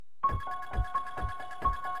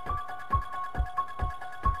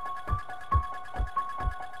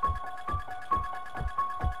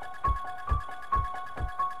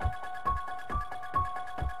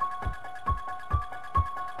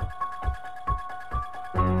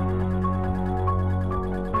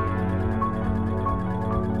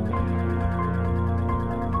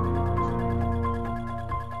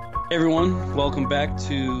Hey everyone, welcome back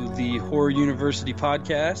to the Horror University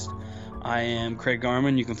podcast. I am Craig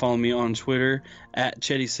Garman. You can follow me on Twitter at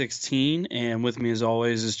Chetty16, and with me as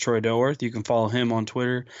always is Troy Doworth. You can follow him on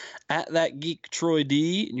Twitter at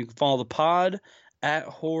ThatGeekTroyD, and you can follow the pod at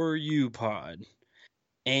HorrorUPod.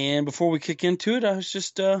 And before we kick into it, I was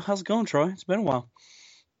just, how's it going, Troy? It's been a while.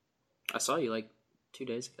 I saw you like 2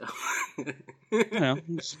 days ago. You know,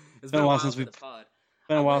 it's been a while since we pod.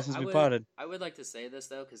 Been a while since we potted. I would like to say this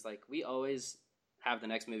though, because like we always have the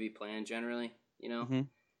next movie planned generally, you know,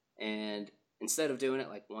 and instead of doing it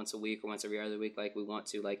like once a week or once every other week, like we want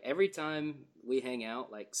to, like every time we hang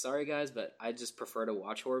out, like sorry guys, but I just prefer to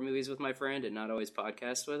watch horror movies with my friend and not always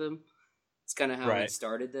podcast with him. It's kind of how we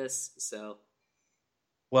started this, so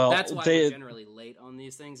that's why we're generally late on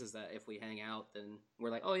these things. Is that if we hang out, then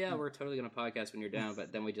we're like, oh yeah, we're totally gonna podcast when you're down,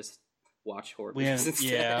 but then we just watch horror movies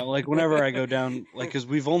instead. Yeah, like whenever I go down, like, because I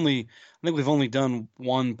think we've only done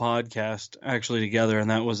one podcast actually together,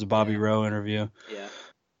 and that was the Bobby Rowe interview. Yeah.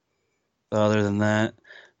 Other than that,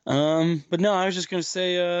 but no, I was just gonna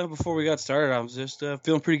say before we got started, I was just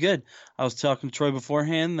feeling pretty good. I was talking to Troy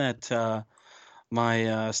beforehand that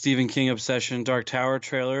my Stephen King obsession Dark Tower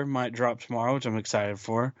trailer might drop tomorrow, which I'm excited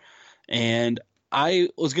for, and I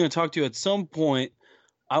was gonna talk to you at some point.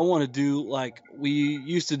 I want to do, like, we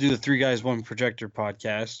used to do the Three Guys, One Projector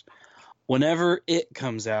podcast. Whenever it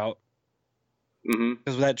comes out,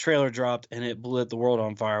 because that trailer dropped and it lit the world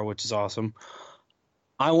on fire, which is awesome.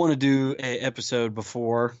 I want to do an episode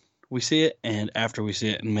before we see it and after we see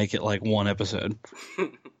it and make it like one episode,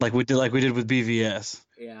 like we did with BVS.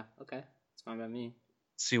 Yeah, okay, it's fine by me.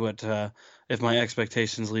 See what if my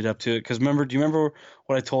expectations lead up to it. Because do you remember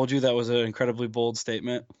what I told you? That was an incredibly bold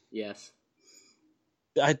statement. Yes.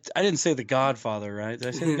 I didn't say The Godfather, right? Did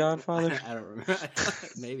I say The Godfather? I don't remember.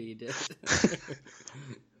 Maybe you did.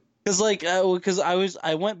 Because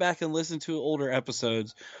I went back and listened to older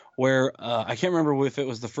episodes where I can't remember if it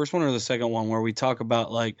was the first one or the second one where we talk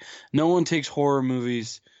about, like, no one takes horror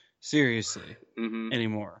movies seriously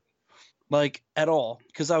anymore, like, at all.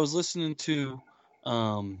 Because I was listening to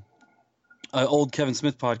an old Kevin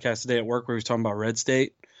Smith podcast today at work where he was talking about Red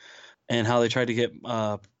State and how they tried to get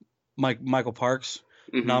Michael Parks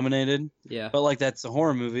nominated. Yeah. But, like, that's a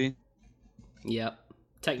horror movie. Yep.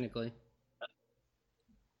 Technically.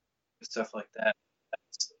 Stuff like that.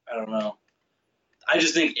 I don't know. I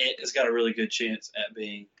just think it has got a really good chance at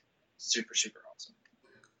being super, super awesome.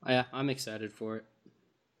 Yeah, I'm excited for it.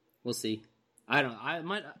 We'll see. I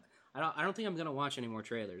don't think I'm gonna watch any more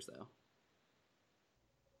trailers though.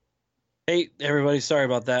 Hey, everybody, sorry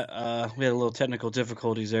about that. We had a little technical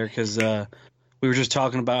difficulties there because we were just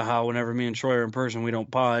talking about how whenever me and Troy are in person, we don't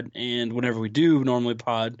pod, and whenever we do normally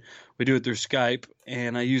pod, we do it through Skype,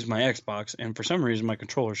 and I use my Xbox, and for some reason my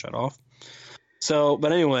controller shut off. So,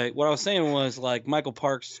 but anyway, what I was saying was, like, Michael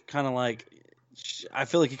Parks kind of, like, I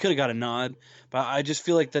feel like he could have got a nod, but I just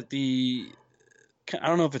feel like that I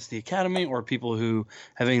don't know if it's the Academy or people who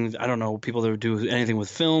people that do anything with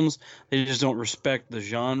films, they just don't respect the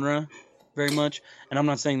genre very much. And I'm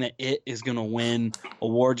not saying that it is going to win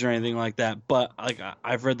awards or anything like that, but like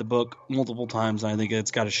I've read the book multiple times and I think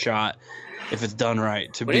it's got a shot if it's done right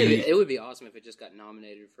it would be awesome if it just got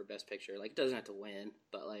nominated for Best Picture. Like, it doesn't have to win,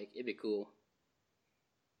 but like it'd be cool.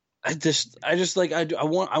 I just like I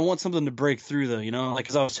want something to break through though, you know, like,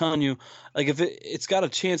 cuz I was telling you, like, if it's got a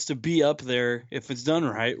chance to be up there if it's done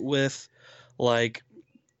right with, like,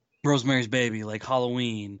 Rosemary's Baby, like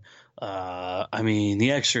Halloween, I mean,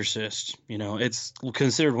 The Exorcist, you know, it's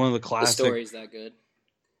considered one of the classic. The story's that good.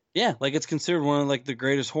 Yeah, like, it's considered one of, like, the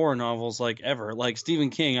greatest horror novels, like, ever. Like, Stephen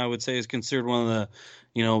King, I would say, is considered one of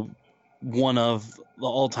the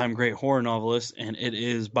all-time great horror novelists, and it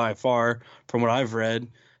is by far, from what I've read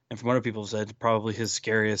and from what other people have said, probably his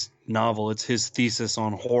scariest novel. It's his thesis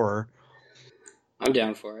on horror. I'm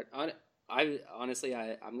down for it. I honestly,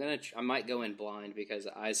 I might go in blind because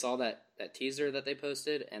I saw that teaser that they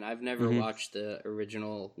posted, and I've never watched the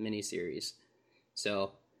original miniseries,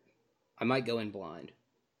 so I might go in blind.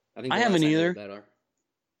 I haven't either.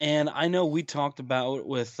 And I know we talked about it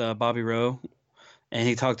with Bobby Rowe, and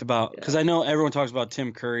he talked about, because I know everyone talks about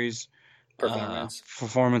Tim Curry's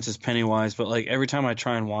performance as Pennywise, but like every time I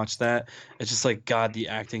try and watch that, it's just like, God, the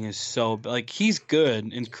acting is so, like, he's good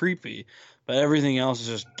and creepy, but everything else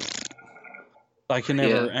is just I can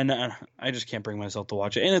never, and I just can't bring myself to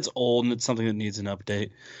watch it. And it's old, and it's something that needs an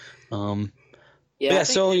update. Yeah,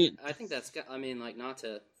 I think that's. I mean, like, not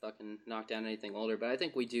to fucking knock down anything older, but I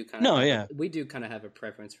think we do kind of. We do kind of have a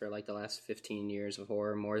preference for like the last 15 years of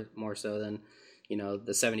horror more so than,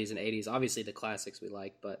 the 70s and 80s. Obviously, the classics we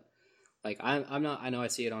like, but like I'm not. I know I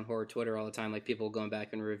see it on horror Twitter all the time, like people going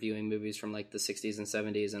back and reviewing movies from like the 60s and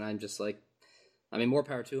 70s, and I'm just like, I mean, more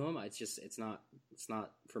power to them. It's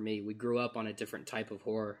not for me. We grew up on a different type of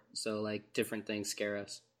horror, so like different things scare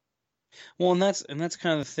us. Well, and that's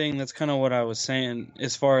kind of the thing. That's kind of what I was saying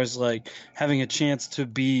as far as like having a chance to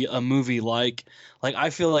be a movie like I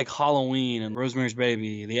feel like Halloween and Rosemary's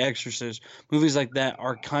Baby, The Exorcist, movies like that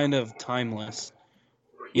are kind of timeless.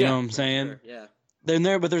 You know what I'm saying? Sure, yeah. They're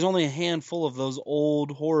there, but there's only a handful of those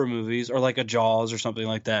old horror movies, or like a Jaws or something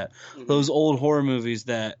like that. Mm-hmm. Those old horror movies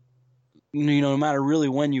that, no matter really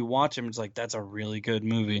when you watch them, it's like that's a really good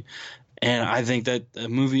movie. And I think that a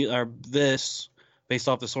movie or this, based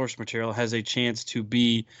off the source material, has a chance to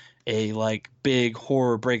be a like big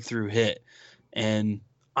horror breakthrough hit. And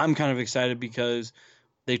I'm kind of excited because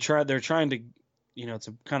they're trying to, it's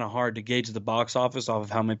kind of hard to gauge the box office off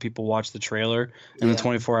of how many people watch the trailer in the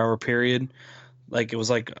 24-hour period. Like it was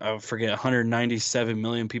like, I forget, 197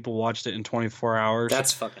 million people watched it in 24 hours.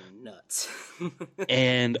 That's fucking nuts.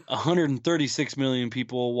 And 136 million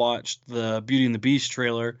people watched the Beauty and the Beast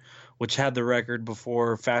trailer, which had the record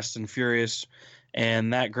before Fast and Furious,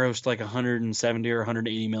 and that grossed like 170 or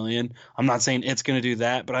 180 million. I'm not saying it's going to do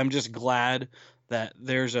that, but I'm just glad that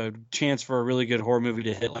there's a chance for a really good horror movie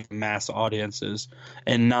to hit like mass audiences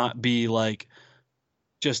and not be like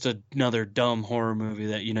just another dumb horror movie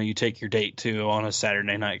that, you take your date to on a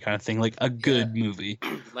Saturday night kind of thing. Like a good movie.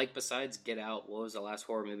 Like besides Get Out, what was the last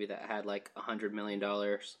horror movie that had like $100 million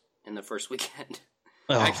in the first weekend?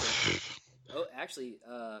 Actually,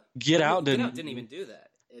 Get Out didn't even do that.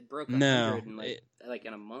 It broke 100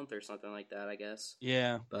 in a month or something like that, I guess.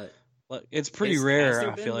 Yeah, but it's pretty rare.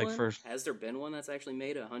 I feel like has there been one that's actually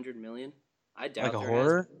made $100 million? I doubt. Like a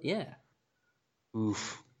horror? Yeah.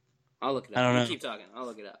 Oof. I'll look it up. I don't know. Keep talking. I'll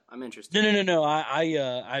look it up. I'm interested. No.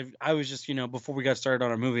 I was just before we got started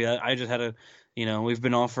on our movie, I just had we've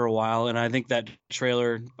been off for a while, and I think that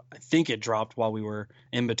trailer, I think it dropped while we were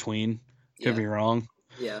in between. Could be wrong.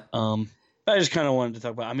 Yeah. I just kind of wanted to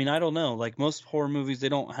talk about. I mean, I don't know. Like most horror movies, they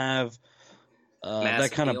don't have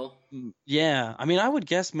that kind of. Yeah, I mean, I would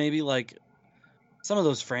guess maybe like some of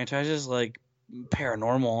those franchises, like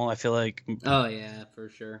Paranormal. I feel like. Oh yeah, for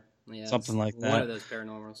sure. Yeah, something like that. One of those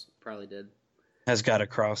Paranormals probably did. Has got to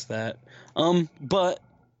cross that. But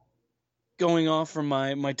going off from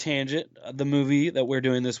my tangent, the movie that we're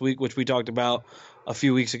doing this week, which we talked about a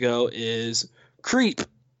few weeks ago, is Creep.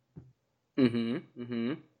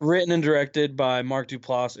 Written and directed by Mark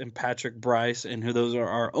Duplass and Patrick Brice, and those are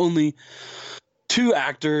our only two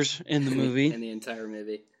actors in the movie. In the entire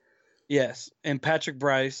movie. Yes, and Patrick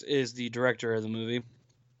Brice is the director of the movie.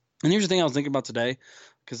 And here's the thing I was thinking about today,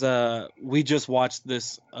 because we just watched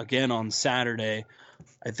this again on Saturday.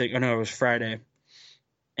 It was Friday.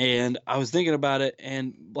 And I was thinking about it,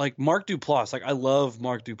 and like Mark Duplass, like I love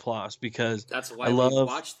Mark Duplass because that's why we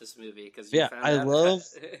watched this movie. Because I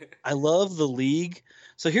love The League.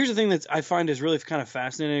 So here's the thing that I find is really kind of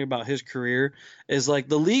fascinating about his career is like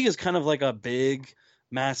The League is kind of like a big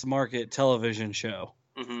mass market television show.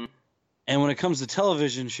 Mm-hmm. And when it comes to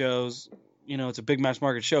television shows, it's a big mass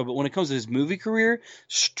market show. But when it comes to his movie career,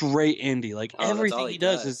 straight indie. Like everything he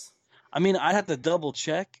does is, I mean, I'd have to double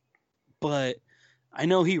check, but I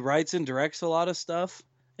know he writes and directs a lot of stuff,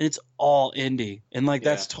 and it's all indie. And, like,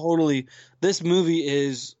 that's totally – this movie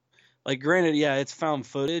is – like, granted, it's found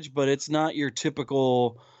footage, but it's not your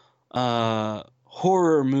typical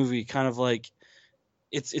horror movie kind of like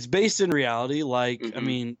 – it's based in reality. Like, I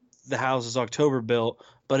mean, The House is October built,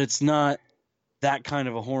 but it's not that kind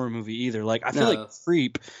of a horror movie either. Like, I feel like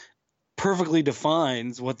Creep perfectly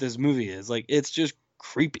defines what this movie is. Like, it's just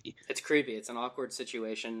creepy. It's creepy. It's an awkward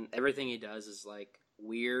situation. Everything he does is like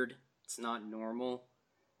weird. It's not normal,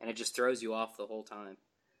 and it just throws you off the whole time.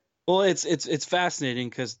 Well, it's fascinating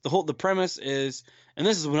because the premise is, and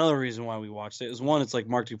this is another reason why we watched it, is one, it's like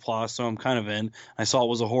Mark Duplass, so I'm kind of in. I saw it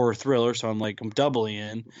was a horror thriller, so I'm doubly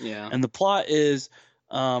in. Yeah. And the plot is,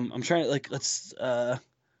 I'm trying to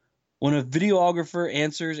when a videographer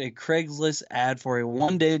answers a Craigslist ad for a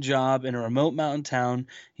one-day job in a remote mountain town,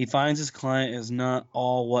 he finds his client is not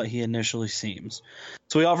all what he initially seems.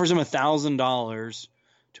 So he offers him $1,000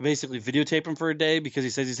 to basically videotape him for a day because he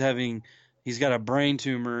says he's got a brain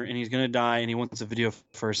tumor and he's going to die and he wants a video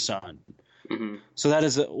for his son. Mm-hmm. So that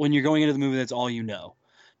is when you're going into the movie, that's all you know.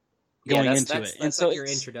 going into it. That's And so like your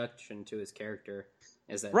introduction to his character,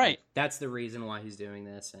 is that right. Like, that's the reason why he's doing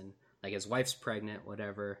this, and like his wife's pregnant,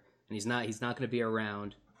 whatever, and he's not going to be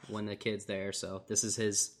around when the kid's there, so this is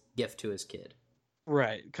his gift to his kid.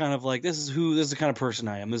 Right. Kind of like, this is the kind of person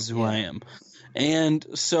I am. This is who I am. And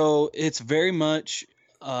so it's very much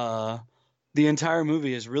the entire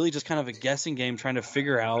movie is really just kind of a guessing game trying to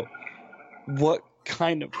figure out what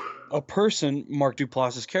kind of a person Mark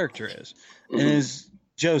Duplass's character is. Mm-hmm. And is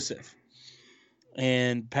Joseph.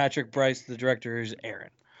 And Patrick Brice, the director, is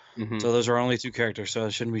Aaron. Mm-hmm. So those are only two characters, so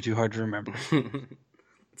it shouldn't be too hard to remember.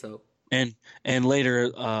 So and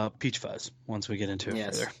later Peach Fuzz once we get into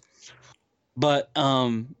it further. But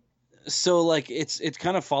so like it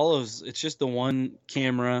kind of follows. It's just the one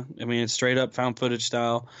camera. I mean, it's straight up found footage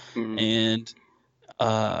style. Mm-hmm.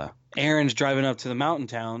 And Aaron's driving up to the mountain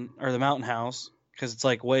town or the mountain house because it's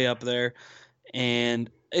like way up there. And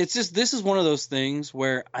it's just, this is one of those things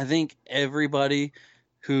where I think everybody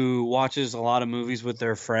who watches a lot of movies with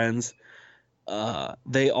their friends,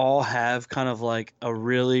 they all have kind of like a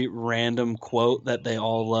really random quote that they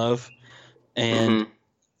all love. And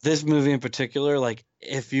this movie in particular, like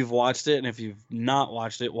if you've watched it and if you've not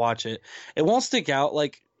watched it, watch it. It won't stick out.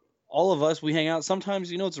 Like all of us, we hang out.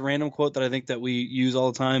 Sometimes, you know, it's a random quote that I think that we use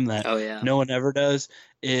all the time that no one ever does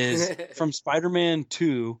is from Spider-Man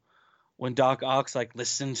 2 when Doc Ock's like,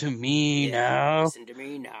 listen to me now. Listen to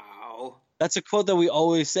me now. That's a quote that we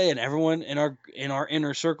always say, and everyone in our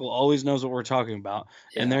inner circle always knows what we're talking about.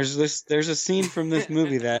 Yeah. And there's a scene from this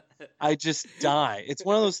movie that I just die. It's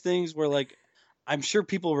one of those things where like I'm sure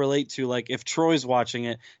people relate to, like if Troy's watching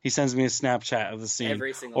it, he sends me a Snapchat of the scene.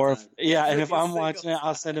 Every single time. And if I'm watching it,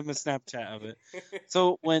 I'll send him a Snapchat of it.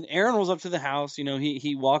 So when Aaron rolls up to the house, you know,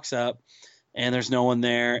 he walks up and there's no one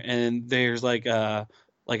there, and there's like a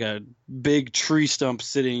big tree stump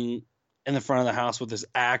sitting in the front of the house with this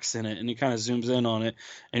axe in it, and he kind of zooms in on it,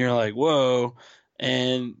 and you're like, whoa.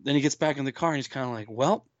 And then he gets back in the car and he's kind of like,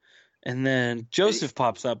 well. And then Joseph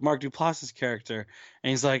pops up, Mark Duplass's character, and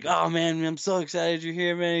he's like, oh man, I'm so excited you're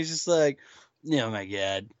here, man. He's just like, oh my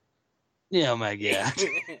god. Oh my god.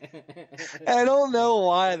 I don't know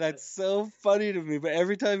why that's so funny to me, but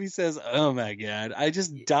every time he says, oh my god, I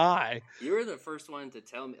just die. You were the first one to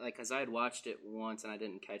tell me, like, because I had watched it once and I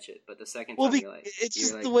didn't catch it, but the second time, it's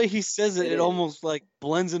just the way he says it almost like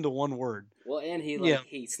blends into one word. Well, and he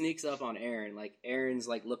he sneaks up on Aaron, like Aaron's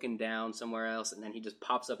like looking down somewhere else, and then he just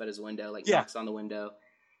pops up at his window, like knocks on the window,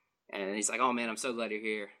 and he's like, oh man, I'm so glad you're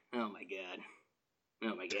here. Oh my god.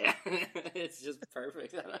 Oh my god. It's just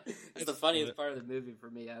perfect. It's the funniest part of the movie for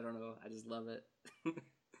me. I don't know. I just love it.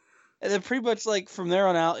 And then pretty much like from there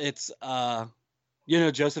on out, it's, you know,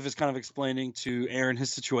 Joseph is kind of explaining to Aaron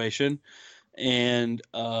his situation. And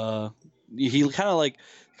he kind of like,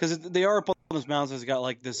 because they are up on this mountain, it's got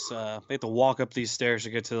like this, they have to walk up these stairs to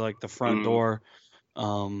get to like the front door.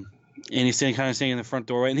 And he's standing in the front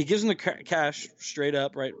doorway. And he gives him the cash straight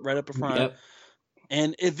up, right up in front. Yep.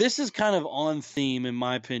 And this is kind of on theme, in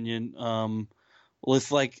my opinion, with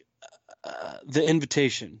like the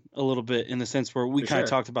invitation a little bit, in the sense where we kind of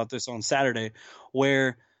talked about this on Saturday,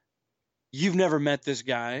 where you've never met this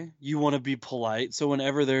guy, you want to be polite, so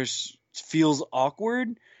whenever feels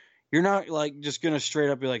awkward, you're not like just gonna straight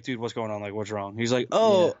up be like, dude, what's going on? Like, what's wrong? He's like,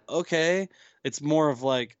 oh, okay. It's more of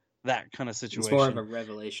like that kind of situation. It's more of a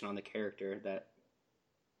revelation on the character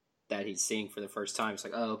that he's seeing for the first time. It's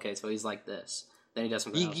like, oh, okay, so he's like this. Then he does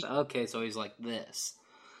something else. Okay, so he's like this.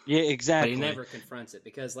 Yeah, exactly. But he never confronts it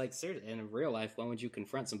because, like, seriously, in real life, why would you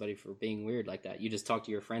confront somebody for being weird like that? You just talk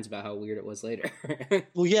to your friends about how weird it was later.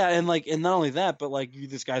 Well, yeah, and not only that, but like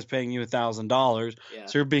this guy's paying you $1,000,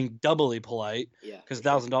 so you're being doubly polite. Yeah, because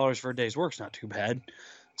 $1,000 for a day's work's not too bad.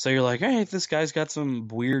 So you're like, hey, if this guy's got some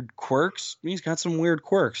weird quirks, he's got some weird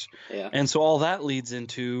quirks. Yeah. And so all that leads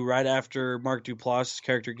into, right after Mark Duplass's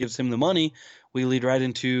character gives him the money, we lead right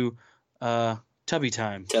into Tubby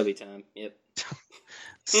time. Tubby time, yep.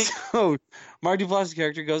 So Mark Duplass's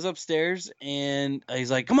character goes upstairs and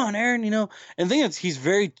he's like, come on, Aaron, you know. And the thing is, he's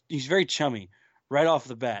very chummy right off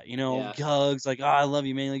the bat, you know, hugs, like, oh, I love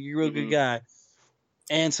you, man, like, you're a real good guy.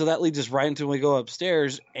 And so that leads us right until we go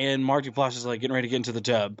upstairs, and Mark Duplass is like getting ready to get into the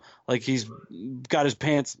tub. Like he's got his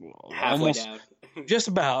pants halfway down. Just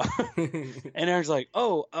about. And Aaron's like,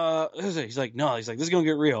 oh, he's like, no, he's like, this is going to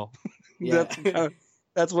get real. Yeah.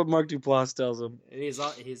 That's what Mark Duplass tells him. He's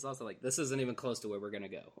also like, this isn't even close to where we're gonna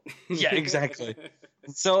go. Yeah, exactly.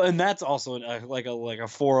 So, and that's also like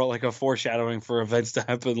a foreshadowing for events to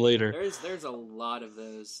happen later. There's a lot of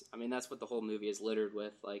those. I mean, that's what the whole movie is littered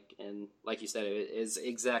with. Like, and like you said, it is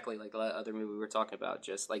exactly like the other movie we were talking about.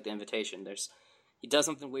 Just like The Invitation. There's he does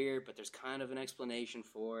something weird, but there's kind of an explanation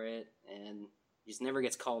for it, and he just never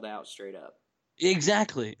gets called out straight up.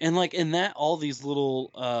 Exactly. And like in that, all these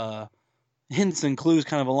little hints and clues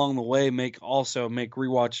kind of along the way make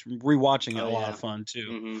rewatching it a lot of fun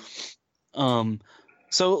too. Mm-hmm.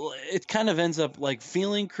 So it kind of ends up like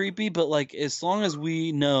feeling creepy, but like as far as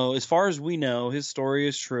we know, his story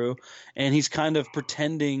is true, and he's kind of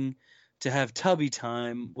pretending to have tubby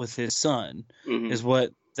time with his son, is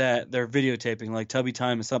what that they're videotaping. Like tubby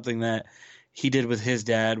time is something that he did with his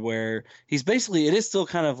dad, where he's basically, it is still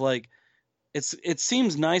kind of like, it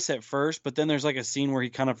seems nice at first, but then there's like a scene where he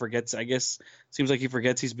kind of forgets. I guess seems like he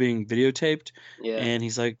forgets he's being videotaped, and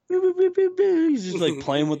he's like, boop, boop, boop, boop, boop. He's just like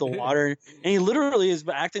playing with the water, and he literally is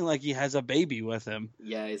acting like he has a baby with him.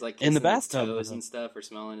 Yeah, he's like in the bathtub his toes and stuff, or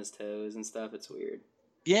smelling his toes and stuff. It's weird.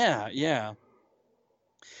 Yeah, yeah.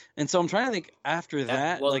 And so I'm trying to think after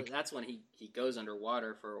that. Well, like that's when he goes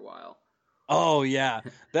underwater for a while. Oh yeah,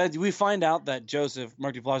 that we find out that Joseph,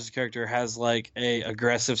 Mark Duplass's character, has like a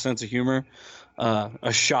aggressive sense of humor,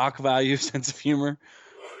 a shock value sense of humor.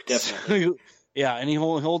 Definitely. So, yeah, and he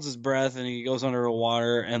holds his breath and he goes under the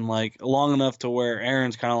water and like long enough to where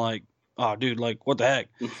Aaron's kind of like, "Oh, dude, like what the heck?"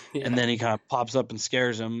 And then he kind of pops up and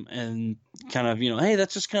scares him and kind of, hey,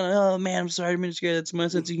 that's just kind of, oh man, I'm sorry, I'm scared. That's my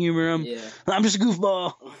sense of humor. I'm just a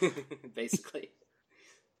goofball, basically.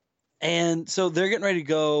 And so they're getting ready to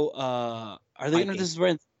go. Are they going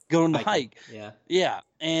to go on the hike? Yeah. Yeah.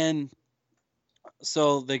 And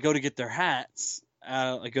so they go to get their hats.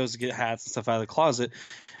 It goes to get hats and stuff out of the closet.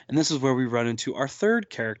 And this is where we run into our third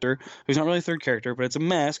character, who's not really a third character, but it's a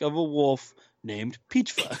mask of a wolf named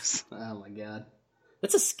Peach Fuzz. Oh my god.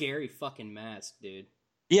 That's a scary fucking mask, dude.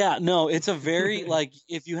 Yeah, no, it's a very, like,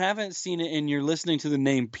 if you haven't seen it and you're listening to the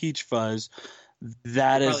name Peach Fuzz,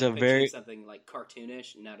 that is a very something like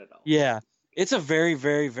cartoonish. Not at all. Yeah, it's a very,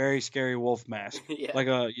 very, very scary wolf mask. Like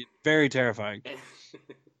very terrifying.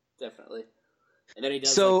 Definitely. And then he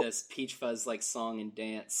does like this Peach Fuzz like song and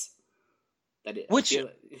dance. I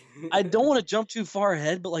don't want to jump too far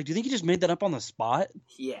ahead, but like, do you think he just made that up on the spot?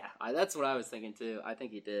 Yeah, that's what I was thinking too. I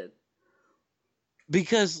think he did.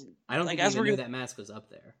 Because I don't think he knew that mask was up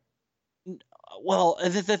there. Well,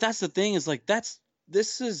 that's the thing is like this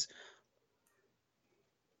is.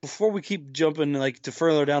 Before we keep jumping like to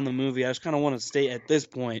further down the movie, I just kind of want to state at this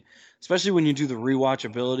point, especially when you do the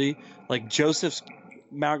rewatchability, like Joseph's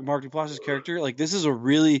Mark Duplass's character, like this is a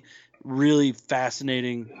really, really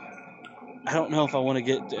fascinating. I don't know if I want to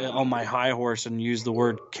get on my high horse and use the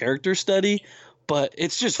word character study, but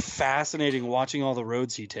it's just fascinating watching all the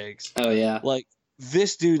roads he takes. Oh yeah, like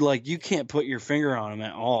this dude, like you can't put your finger on him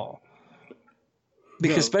at all,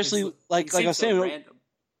 because especially like I was saying. Random.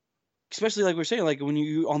 Especially like we're saying, like when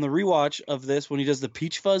you on the rewatch of this, when he does the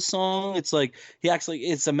Peach Fuzz song, it's like he acts like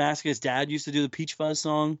it's a mask his dad used to do the Peach Fuzz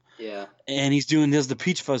song. Yeah. And does the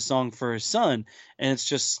Peach Fuzz song for his son, and it's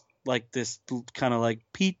just like this kind of like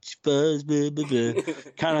Peach Fuzz blah, blah, blah,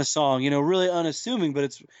 kind of song, really unassuming,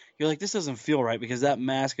 but you're like, this doesn't feel right because that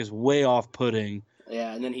mask is way off-putting.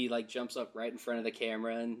 Yeah, and then he like jumps up right in front of the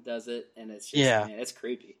camera and does it, and it's just man, it's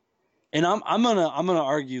creepy. And I'm gonna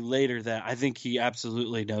argue later that I think he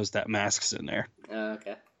absolutely knows that mask's in there.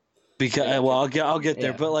 Okay. Because I'll get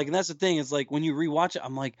there, but like, and that's the thing is like when you rewatch it,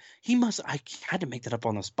 I'm like, I had to make that up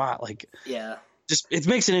on the spot, like just it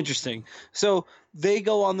makes it interesting. So they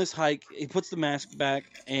go on this hike. He puts the mask back,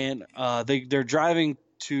 and they're driving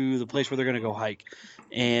to the place where they're gonna go hike,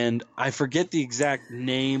 and I forget the exact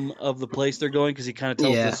name of the place they're going because he kind of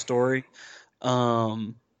tells the story.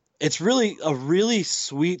 It's really a really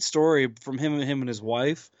sweet story from him and his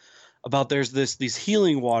wife about there's these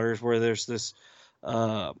healing waters where there's this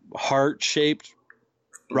heart-shaped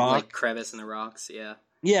rock. Like crevice in the rocks, yeah.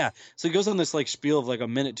 Yeah, so he goes on this like spiel of like a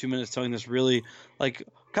minute, 2 minutes telling this really like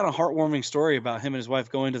kind of heartwarming story about him and his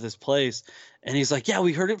wife going to this place. And he's like, yeah,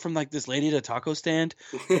 we heard it from like this lady at a taco stand,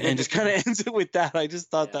 and just kind of ends it with that. I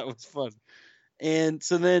just thought that was fun. And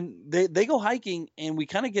so then they go hiking, and we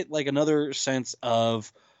kind of get like another sense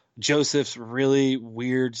of Joseph's really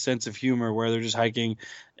weird sense of humor where they're just hiking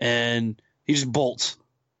and he just bolts.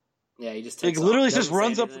 Yeah, he just takes off. Literally just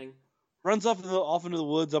runs off into the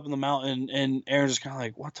woods up in the mountain, and Aaron's just kind of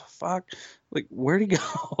like, what the fuck? Like, where'd he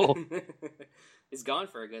go? He's gone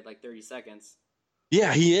for a good like 30 seconds.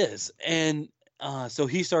 Yeah, he is. And so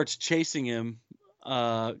he starts chasing him.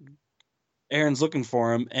 Aaron's looking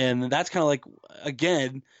for him, and that's kind of like,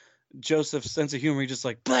 again, Joseph's sense of humor. He just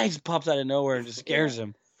like, bang, just pops out of nowhere and just scares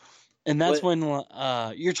him. And that's when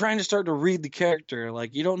you're trying to start to read the character.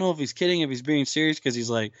 Like, you don't know if he's kidding, if he's being serious, because he's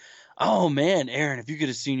like, oh, man, Aaron, if you could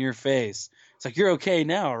have seen your face. It's like, you're okay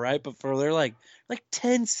now, right? But for they're like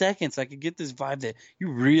 10 seconds, I could get this vibe that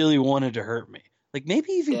you really wanted to hurt me. Like,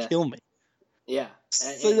 maybe even Yeah. kill me. Yeah.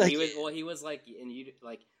 So, And like, he was like, and you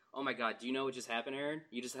like, oh my God, do you know what just happened, Aaron?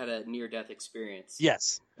 You just had a near death experience.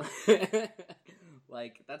 yes.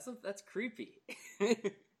 Like, that's creepy.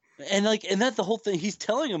 And that's the whole thing. He's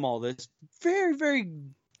telling him all this very, very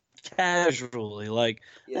casually, like,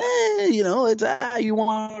 Yeah. it's you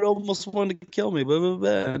almost wanted to kill me, blah, blah,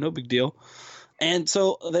 blah, no big deal. And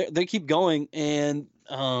so they keep going, and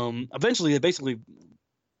eventually they basically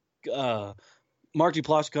Mark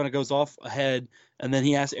Duplass kind of goes off ahead, and then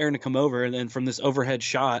he asks Aaron to come over, and then from this overhead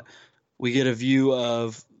shot, we get a view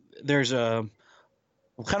of there's a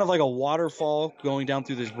kind of like a waterfall going down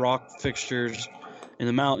through these rock fixtures in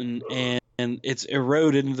the mountain, and it's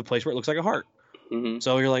eroded into the place where it looks like a heart. Mm-hmm.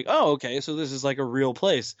 So you're like, oh, okay, so this is like a real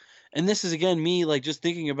place. And this is, again, me like just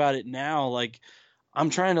thinking about it now, like I'm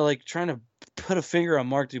trying to put a finger on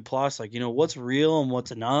Mark Duplass, like, what's real and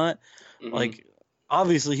what's not. Mm-hmm. Like,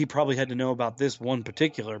 obviously he probably had to know about this one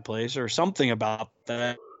particular place or something about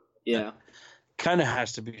that. Yeah. Kind of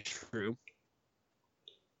has to be true.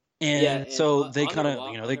 And so they kind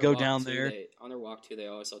of, they go down there. On their walk too, they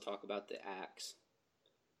also talk about the axe.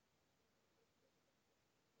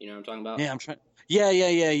 You know what I'm talking about? Yeah, I'm trying.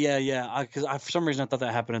 Yeah. Because for some reason I thought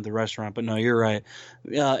that happened at the restaurant, but no, you're right.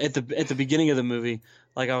 At the beginning of the movie,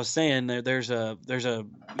 like I was saying, there's a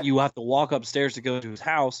you have to walk upstairs to go to his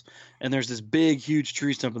house, and there's this big, huge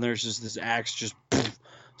tree stump, and there's just this axe just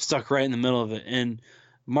stuck right in the middle of it, and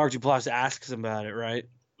Mark Duplass asks him about it, right?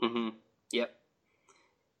 Mm-hmm. Yep.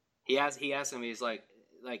 He asked him. He's like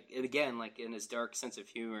again, like in his dark sense of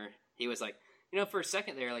humor, he was like, for a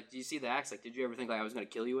second there, like, do you see the axe? Like, did you ever think like I was going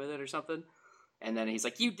to kill you with it or something? And then he's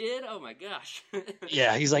like, you did? Oh my gosh.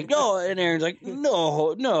 Yeah, he's like, no, and Aaron's like,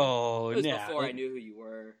 no. It was before I knew who you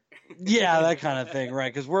were. Yeah, that kind of thing,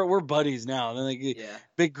 right? Because we're buddies now. And then they get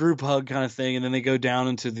big group hug kind of thing, and then they go down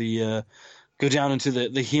into the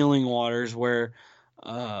healing waters where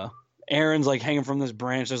Aaron's like hanging from this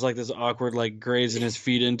branch. There's like this awkward like grazing his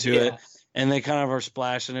feet into it. And they kind of are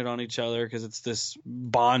splashing it on each other because it's this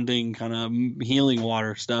bonding kind of healing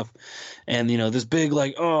water stuff. And, this big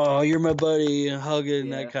like, oh, you're my buddy, and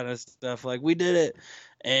hugging, that kind of stuff. Like, we did it.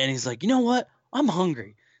 And he's like, you know what? I'm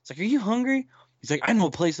hungry. It's like, are you hungry? He's like, I know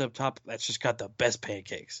a place up top that's just got the best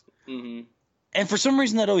pancakes. Mm-hmm. And for some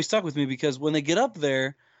reason that always stuck with me because when they get up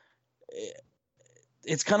there,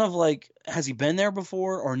 it's kind of like, has he been there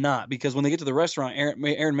before or not? Because when they get to the restaurant,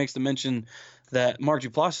 Aaron makes the mention that Mark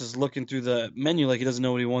Duplass is looking through the menu like he doesn't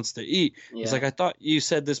know what he wants to eat. Yeah. He's like, I thought you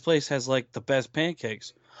said this place has like the best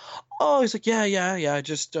pancakes. Oh, he's like, yeah.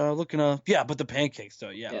 Just looking up. Yeah, but the pancakes though.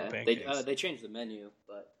 Yeah, the pancakes. They changed the menu,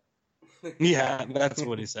 but yeah, that's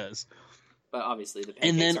what he says. But obviously the pancakes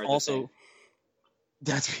and then are also,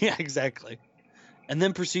 the thing. That's exactly. And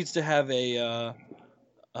then proceeds to have a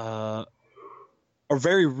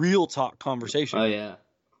very real talk conversation. Oh yeah,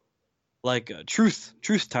 like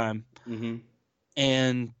truth time. Mm-hmm.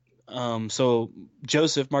 And so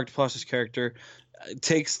Joseph, Mark Duplass's character,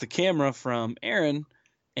 takes the camera from Aaron,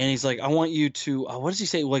 and he's like, "I want you to." What does he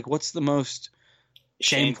say? Like, what's the most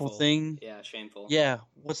shameful thing? Yeah, shameful. Yeah,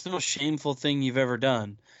 what's the most shameful thing you've ever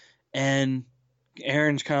done? And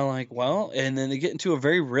Aaron's kind of like, well, and then they get into a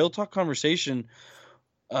very real talk conversation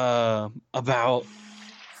about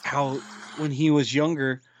how when he was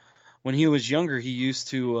younger, he used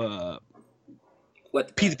to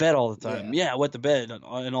pee the bed all the time. Yeah, wet the bed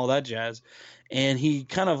and all that jazz. And he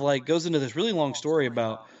kind of like goes into this really long story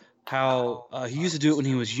about how he used to do it when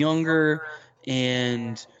he was younger,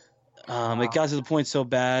 and it got to the point so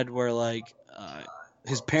bad where like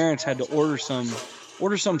his parents had to order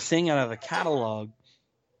something out of the catalog,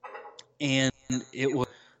 and it was.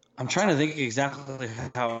 I'm trying to think exactly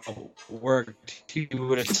how it worked. He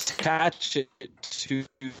would attach it to,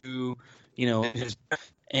 his.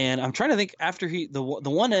 And I'm trying to think after the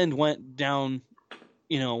one end went down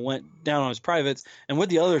on his privates, and what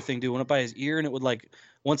the other thing do? Went up by his ear, and it would like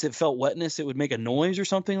once it felt wetness, it would make a noise or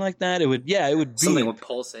something like that. It would something would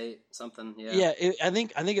pulsate something. Yeah. Yeah. I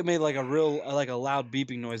think it made like a loud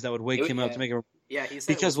beeping noise that would wake him up to make a. Yeah, he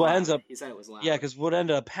said because what ends up. He said it was loud. Yeah, because what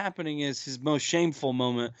ended up happening is his most shameful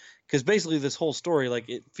moment. Because basically, this whole story, like,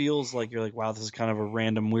 it feels like you're like, wow, this is kind of a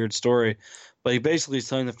random, weird story. But he basically is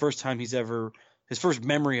telling the first time his first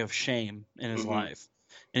memory of shame in his life.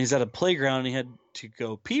 And he's at a playground, and he had to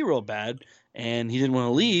go pee real bad, and he didn't want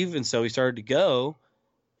to leave, and so he started to go.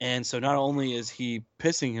 And so not only is he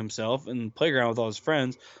pissing himself in the playground with all his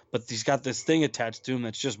friends, but he's got this thing attached to him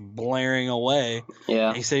that's just blaring away. Yeah.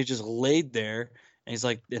 And he said he just laid there, and he's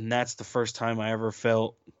like, and that's the first time I ever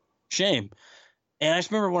felt shame. And I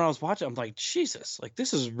just remember when I was watching, I'm like, Jesus, like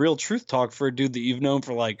this is real truth talk for a dude that you've known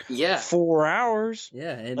for like 4 hours.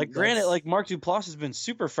 Yeah, and like granted, like Mark Duplass has been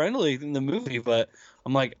super friendly in the movie, but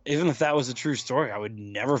I'm like, even if that was a true story, I would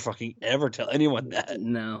never fucking ever tell anyone that.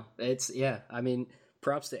 No, it's I mean,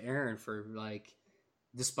 props to Aaron for like,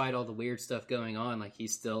 despite all the weird stuff going on, like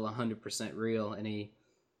he's still 100% real, and he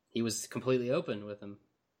was completely open with him.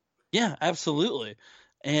 Yeah, absolutely.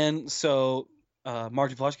 And so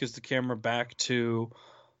Mark Duplass gives the camera back to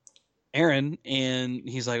Aaron, and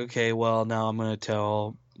he's like, okay, well, now I'm going to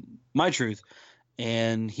tell my truth.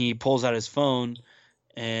 And he pulls out his phone,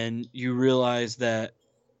 and you realize that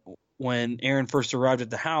when Aaron first arrived at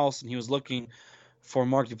the house and he was looking for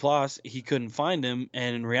Mark Duplass, he couldn't find him,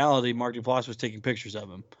 and in reality, Mark Duplass was taking pictures of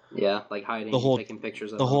him. Yeah, like hiding and taking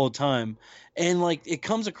pictures of him. The whole time. And like it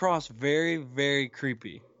comes across very, very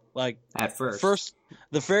creepy. Like at first.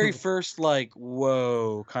 The very first like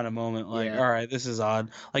whoa kind of moment, like, all right, this is odd.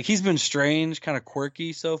 Like he's been strange, kind of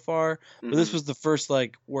quirky so far, but this was the first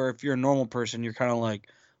like where if you're a normal person, you're kind of like,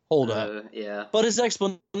 hold up. Yeah. But his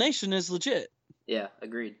explanation is legit. Yeah,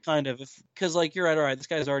 agreed. Kind of, because like you're right. All right, this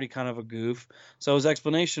guy's already kind of a goof. So his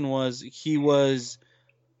explanation was he was,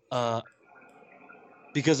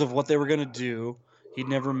 because of what they were gonna do. He'd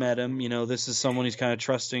never met him. You know, this is someone he's kind of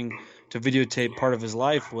trusting to videotape part of his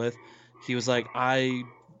life with. He was like, I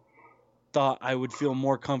thought I would feel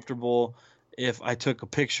more comfortable if I took a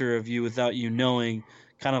picture of you without you knowing,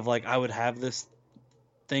 kind of like I would have this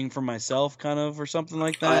thing for myself, kind of, or something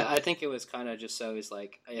like that. I think it was kind of just so he's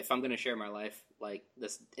like, if I'm going to share my life, like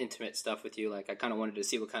this intimate stuff with you, like I kind of wanted to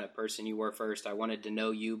see what kind of person you were first. I wanted to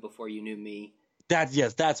know you before you knew me.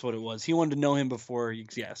 That's what it was. He wanted to know him before,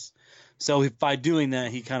 yes. So by doing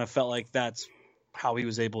that, he kind of felt like that's how he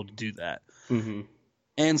was able to do that. Mm-hmm.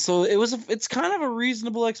 And so it's kind of a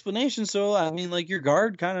reasonable explanation. So, I mean, like your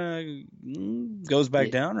guard kind of goes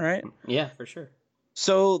back down, right? Yeah, for sure.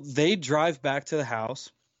 So they drive back to the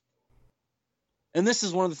house. And this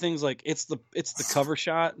is one of the things, like it's the cover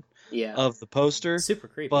shot of the poster. Super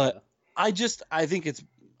creepy. But though. I think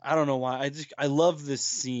I don't know why. I love this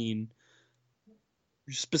scene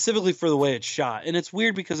specifically for the way it's shot. And it's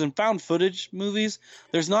weird because in found footage movies,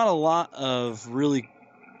 there's not a lot of really,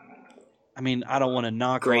 I mean, I don't want to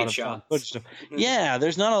knock great a lot of found footage stuff. Yeah,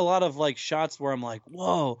 there's not a lot of like shots where I'm like,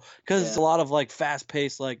 whoa, because it's a lot of like fast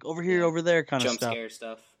paced, like over here, over there kind of stuff. Jump scare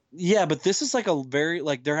stuff. Yeah, but this is like a very,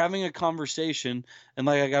 like they're having a conversation, and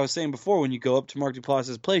like I was saying before, when you go up to Mark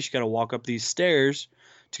Duplass's place, you got to walk up these stairs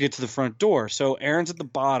to get to the front door. So Aaron's at the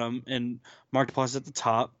bottom, and Mark Duplass is at the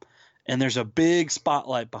top, and there's a big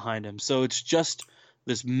spotlight behind him. So it's just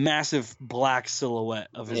this massive black silhouette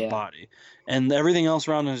of his body, and everything else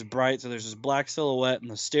around him is bright. So there's this black silhouette,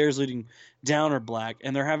 and the stairs leading down are black,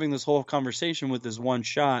 and they're having this whole conversation with this one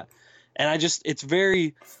shot, and it's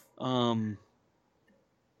very.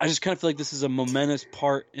 I just kind of feel like this is a momentous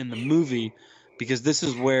part in the movie because this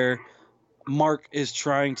is where Mark is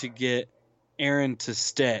trying to get Aaron to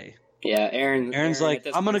stay. Yeah, Aaron's like,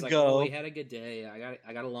 I'm gonna go. Oh, we had a good day.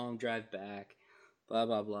 I got a long drive back. Blah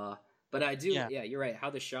blah blah. But I do. Yeah, you're right. How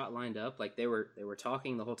the shot lined up, like they were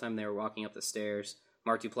talking the whole time they were walking up the stairs.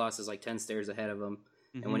 Mark Duplass is like 10 stairs ahead of them,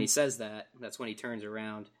 and when he says that, that's when he turns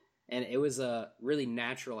around. And it was really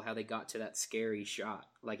natural how they got to that scary shot.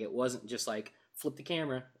 Like it wasn't just like, flip the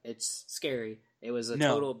camera, it's scary. It was a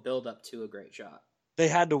total build up to a great shot. They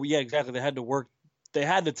had to, exactly. They had to work. They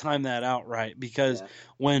had to time that out right because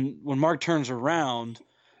when Mark turns around,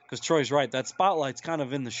 because Troy's right, that spotlight's kind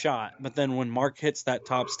of in the shot. But then when Mark hits that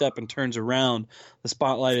top step and turns around, the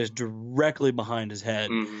spotlight is directly behind his head,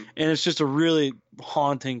 and it's just a really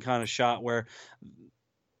haunting kind of shot where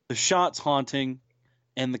the shot's haunting,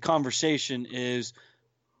 and the conversation is.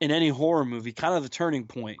 In any horror movie, kind of the turning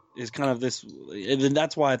point is kind of this, and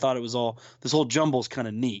that's why I thought it was all this whole jumble's kind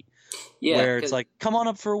of neat. Yeah, where it's like, come on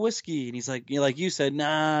up for a whiskey, and he's like, like you said,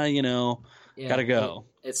 nah, gotta go.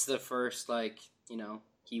 It's the first, like,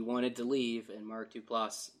 he wanted to leave, and Mark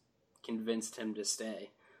Duplass convinced him to stay.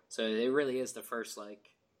 So it really is the first like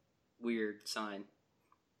weird sign.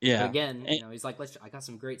 Yeah. But again, he's like, I got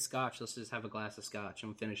some great scotch. Let's just have a glass of scotch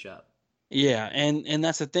and finish up. Yeah, and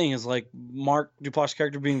that's the thing is like Mark Duplass'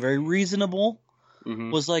 character being very reasonable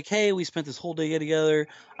was like, hey, we spent this whole day together.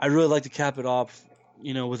 I'd really like to cap it off,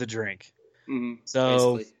 with a drink.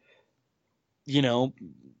 So, basically.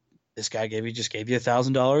 This guy gave you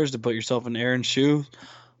 $1,000 to put yourself in Aaron's shoe.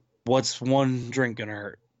 What's one drink gonna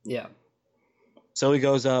hurt? Yeah. So he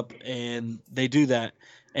goes up and they do that,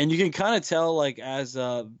 and you can kind of tell like as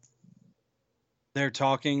they're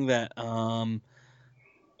talking that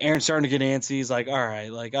Aaron's starting to get antsy. He's like, all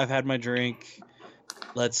right, like I've had my drink.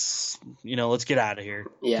 let's get out of here,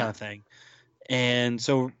 Yeah. kind of thing. And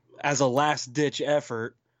so, as a last ditch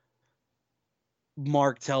effort,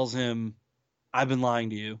 Mark tells him, "I've been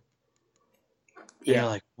lying to you." And Yeah. you're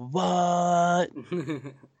like, "What?"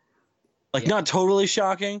 Like, Yeah. not totally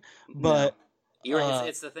shocking, but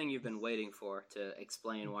it's the thing you've been waiting for to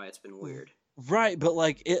explain why it's been weird. right. But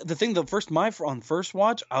like on first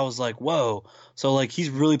watch, I was like, "Whoa!" So like he's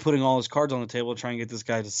really putting all his cards on the table to try and get this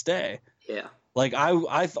guy to stay. Yeah. Like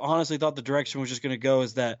I honestly thought the direction was just going to go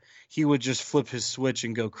is that he would just flip his switch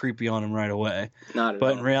and go creepy on him right away. Not at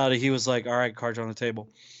but all. In reality, he was like, "All right, cards are on the table."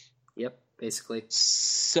 Yep, basically.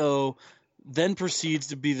 So then proceeds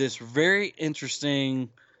to be this very interesting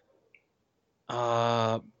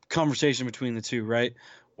conversation between the two, right?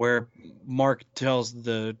 Where Mark tells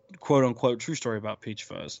the quote unquote true story about Peach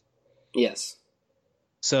Fuzz. Yes.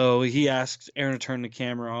 So he asks Aaron to turn the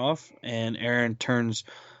camera off, and Aaron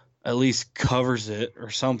at least covers it or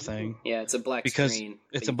something. Yeah, it's a black because screen.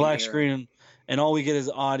 It's a black screen, and all we get is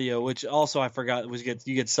audio, which also I forgot was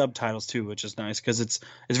you get subtitles too, which is nice because it's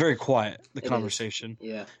very quiet, the conversation.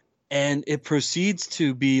 Yeah. And it proceeds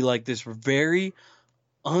to be like this very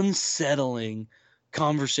unsettling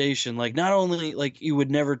conversation. Like, not only like you would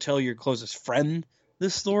never tell your closest friend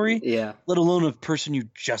this story, yeah, let alone a person you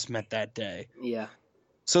just met that day. Yeah.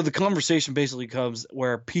 So the conversation basically comes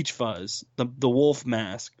where Peach Fuzz, the wolf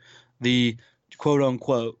mask, the quote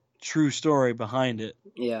unquote true story behind it.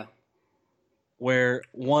 Yeah. Where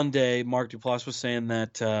one day Mark Duplass was saying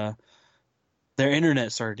that their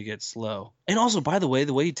internet started to get slow. And also, by the way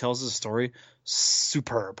he tells the story,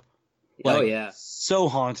 superb. Like, yeah. So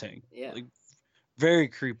haunting. Yeah. Like, very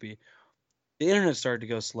creepy. The internet started to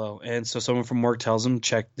go slow. And so someone from work tells him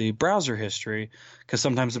check the browser history because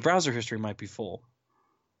sometimes the browser history might be full.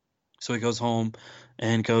 So he goes home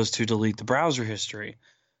and goes to delete the browser history.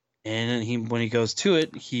 And when he goes to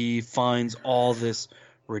it, he finds all this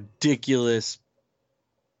ridiculous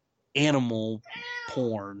animal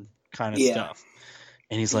porn kind of stuff.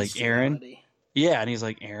 And he's like, Aaron? Yeah, and he's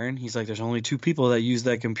like, Aaron? He's like, there's only two people that use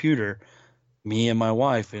that computer, me and my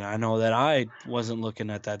wife. And I know that I wasn't looking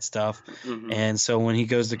at that stuff. Mm-hmm. And so when he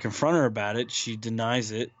goes to confront her about it, she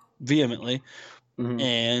denies it vehemently. Mm-hmm.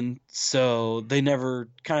 And so they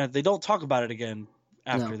don't talk about it again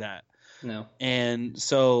after that. No. And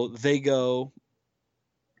so they go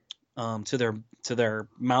to their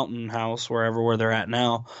mountain house, where they're at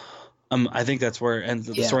now. I think that's where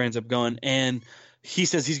the story ends up going. And he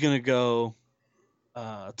says he's going to go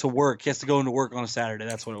to work. He has to go into work on a Saturday.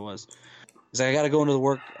 That's what it was. He's like, I got to go into the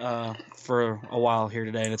work for a while here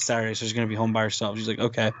today, and it's Saturday, so she's going to be home by herself. She's like,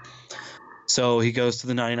 okay. So he goes to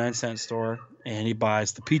the 99-cent store, and he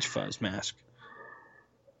buys the Peach Fuzz mask.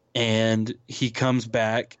 And he comes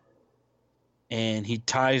back, and he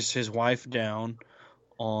ties his wife down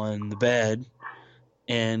on the bed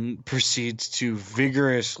and proceeds to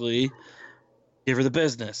vigorously give her the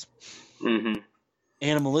business. Mm-hmm.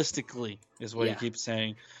 Animalistically is what he keeps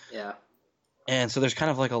saying. Yeah. And so there's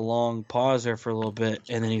kind of like a long pause there for a little bit,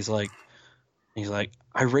 and then he's like,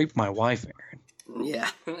 I raped my wife, Aaron. Yeah.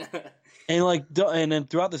 And then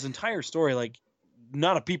throughout this entire story, like,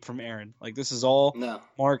 not a peep from Aaron. Like, this is all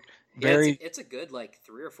Mark. It's a good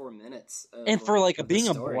 3 or 4 minutes. And for being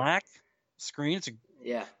a black screen,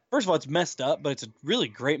 first of all, it's messed up, but it's a really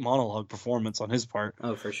great monologue performance on his part.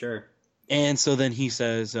 Oh, for sure. And so then he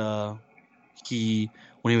says when he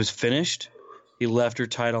was finished, he left her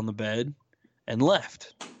tied on the bed and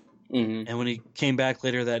left. Mm-hmm. And when he came back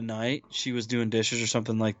later that night, she was doing dishes or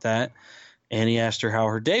something like that, and he asked her how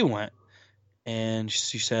her day went, and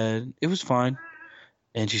she said it was fine.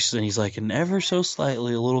 And he's like, and ever so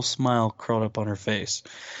slightly, a little smile curled up on her face.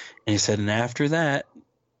 And he said, and after that,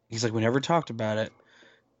 he's like, we never talked about it.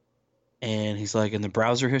 And he's like, and the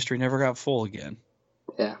browser history never got full again.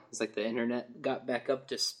 Yeah, it's like the internet got back up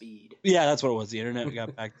to speed. Yeah, that's what it was. The internet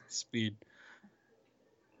got back to speed.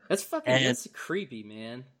 That's creepy,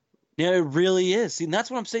 man. Yeah, it really is. See, and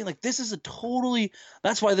that's what I'm saying. Like, this is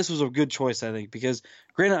that's why this was a good choice, I think, because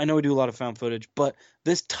granted, I know we do a lot of found footage, but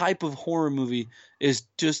this type of horror movie is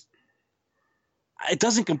just, it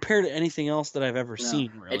doesn't compare to anything else that I've ever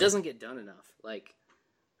seen, really. It doesn't get done enough.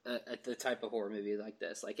 The type of horror movie like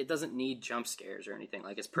this. It doesn't need jump scares or anything.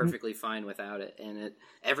 It's perfectly fine without it. And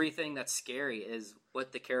everything that's scary is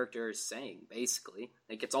what the character is saying, basically.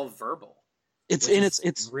 it's all verbal.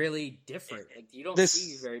 It's really different. You don't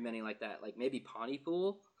see very many like that. Maybe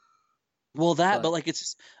Pontypool. Well, but it's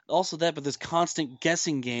just also that, but this constant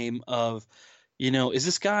guessing game of, is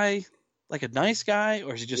this guy a nice guy,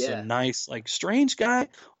 or is he just a nice, strange guy,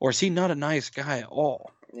 or is he not a nice guy at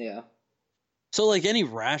all? Yeah. So, any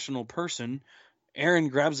rational person, Aaron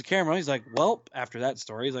grabs the camera. He's like, well, after that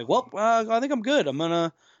story, he's like, well, I think I'm good. I'm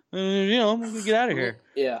gonna get out of here.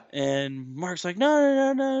 Yeah. And Mark's like,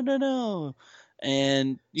 no.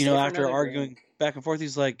 And, Stay for after another arguing drink. back and forth,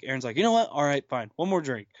 Aaron's like, you know what? All right, fine. One more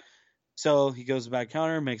drink. So he goes to the back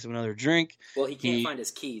counter, makes him another drink. Well, he can't find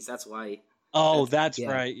his keys. That's why. Oh, that's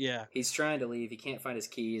right. Yeah. He's trying to leave. He can't find his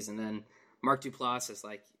keys. And then Mark Duplass is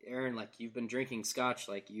like, Aaron, like, you've been drinking scotch.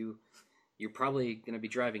 Like, you're probably going to be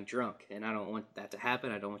driving drunk. And I don't want that to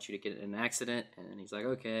happen. I don't want you to get in an accident. And he's like,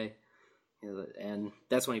 okay. And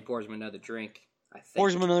that's when he pours him another drink. I think.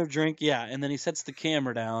 Pours him another drink, yeah. And then he sets the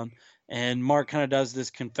camera down. And Mark kind of does this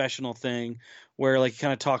confessional thing where, like, he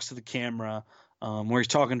kind of talks to the camera, where he's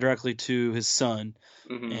talking directly to his son.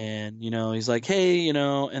 Mm-hmm. And, he's like, hey, and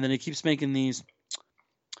then he keeps making these,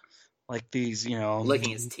 licking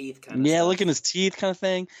his teeth kind of stuff. Licking his teeth kind of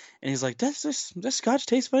thing. And he's like, does scotch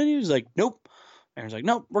taste funny? He's like, nope. Aaron's like,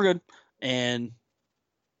 nope, we're good. And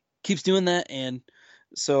keeps doing that. And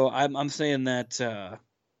so I'm saying that,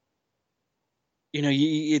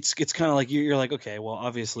 it's kind of like you're like, okay, well,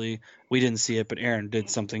 obviously we didn't see it, but Aaron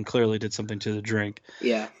clearly did something to the drink.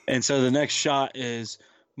 Yeah. And so the next shot is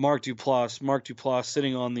Mark Duplass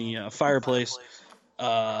sitting on the fireplace,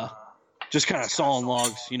 just kind of sawing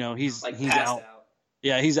logs. He's out.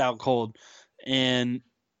 Yeah, he's out cold. And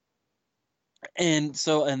then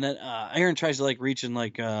Aaron tries to reach and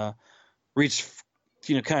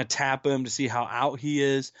kind of tap him to see how out he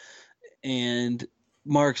is. And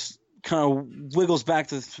Mark's kind of wiggles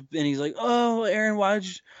back and he's like, "Oh, Aaron, why'd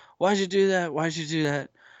you do that? Why'd you do that?"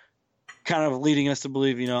 Kind of leading us to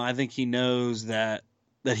believe, I think he knows that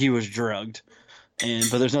he was drugged,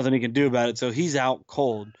 but there's nothing he can do about it. So he's out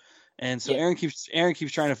cold, and so Aaron keeps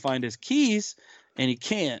trying to find his keys, and he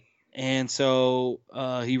can't. And so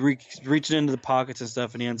he reaches into the pockets and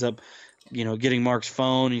stuff, and he ends up, getting Mark's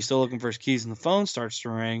phone. He's still looking for his keys, and the phone starts to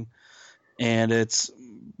ring, and it's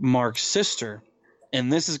Mark's sister. And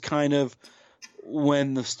this is kind of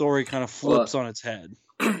when the story kind of flips on its head.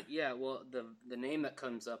 Yeah, well, the name that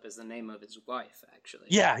comes up is the name of his wife, actually.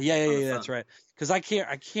 Yeah, that's right. Because I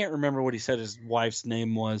can't remember what he said his wife's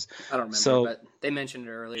name was. I don't remember, but they mentioned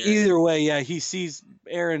it earlier. Either way, yeah,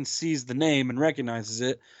 Aaron sees the name and recognizes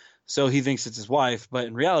it, so he thinks it's his wife, but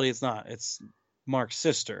in reality, it's not. It's Mark's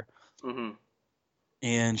sister. Mm-hmm.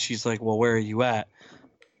 And she's like, "Well, where are you at?"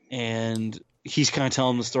 And he's kind of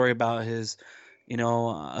telling the story about his.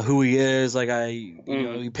 Who he is. Like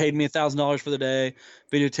he paid me $1,000 for the day,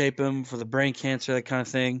 videotape him for the brain cancer, that kind of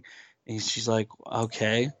thing. And she's like,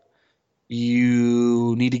 okay,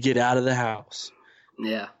 you need to get out of the house.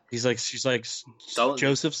 Yeah. She's like,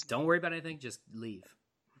 Joseph, don't worry about anything. Just leave.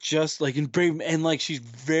 Just and she's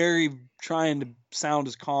very trying to sound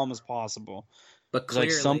as calm as possible. But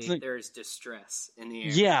clearly there's distress in the air.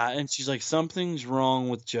 Yeah. And she's like, something's wrong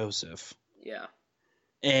with Joseph. Yeah.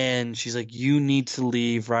 And she's like, you need to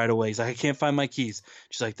leave right away. He's like, I can't find my keys.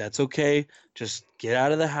 She's like, that's okay. Just get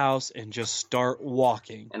out of the house and just start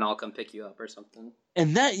walking. And I'll come pick you up or something.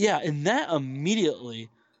 And that immediately,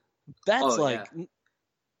 that's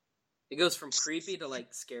it goes from creepy to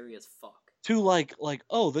scary as fuck. To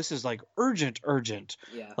oh, this is urgent.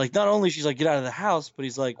 Yeah. Not only she's like, get out of the house, but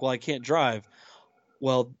he's like, well, I can't drive.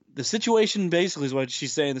 Well, the situation basically is what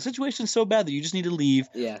she's saying. The situation's so bad that you just need to leave.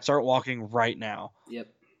 Yeah. Start walking right now. Yep.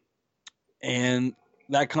 And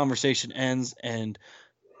that conversation ends, and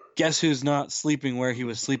guess who's not sleeping where he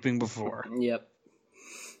was sleeping before? Yep.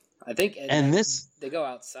 I think. And they go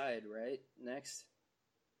outside, right? Next,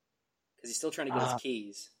 because he's still trying to get his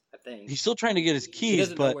keys. I think he's still trying to get his keys. He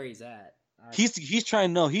doesn't know where he's at. He's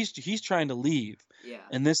trying. No, he's trying to leave. Yeah.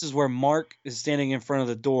 And this is where Mark is standing in front of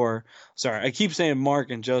the door. Sorry, I keep saying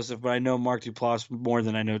Mark and Joseph, but I know Mark Duplass more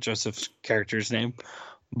than I know Joseph's character's name.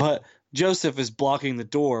 But Joseph is blocking the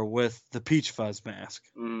door with the peach fuzz mask.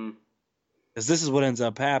 Because this is what ends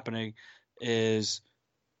up happening is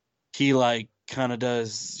he kind of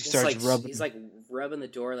does. He starts rubbing. He's rubbing the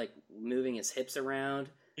door, moving his hips around.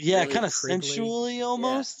 Yeah, really kind of sensually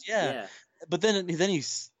almost. Yeah. But then he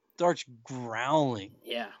starts growling.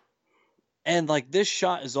 Yeah. And this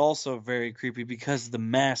shot is also very creepy because the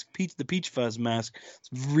mask, the peach fuzz mask,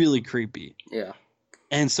 is really creepy. Yeah.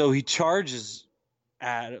 And so he charges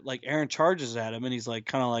at it, Aaron charges at him, and he's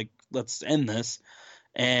let's end this.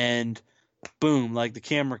 And boom, the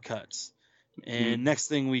camera cuts. Mm-hmm. And next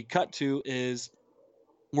thing we cut to is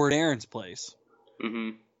we're at Aaron's place.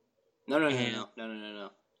 Mm-hmm. No.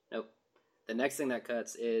 Nope. The next thing that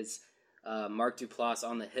cuts is Mark Duplass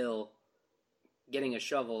on the hill getting a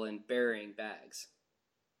shovel and burying bags.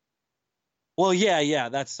 Well, yeah.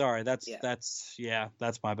 That's my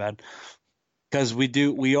bad. Because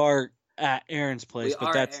we are at Aaron's place, We but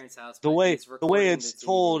are that's at Aaron's house. the But way he's the way recording it's the TV,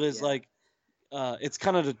 told is yeah. like it's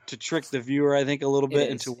kind of to trick the viewer, I think, a little bit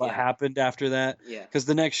into what happened after that. Yeah. Because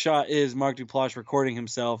the next shot is Mark Duplass recording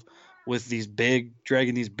himself with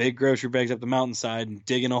dragging these big grocery bags up the mountainside and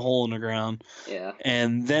digging a hole in the ground. Yeah.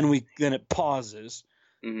 And then it pauses.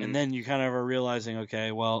 Mm-hmm. And then you kind of are realizing,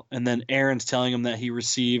 okay, well, and then Aaron's telling him that he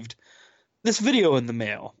received this video in the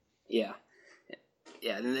mail. Yeah.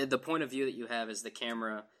 Yeah, and the point of view that you have is the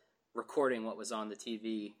camera recording what was on the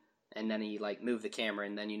TV, and then he like moved the camera,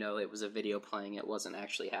 and then it was a video playing. It wasn't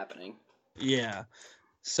actually happening. Yeah.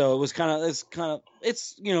 So it was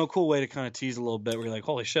it's a cool way to kind of tease a little bit. Where you're like,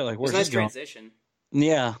 holy shit, like where's this going? Transition.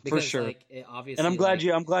 Yeah, because, for sure. Like, obviously, and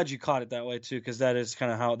I'm glad you caught it that way too, because that is kind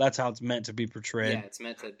of how it's meant to be portrayed. Yeah, it's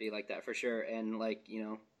meant to be like that for sure. And like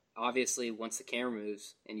obviously, once the camera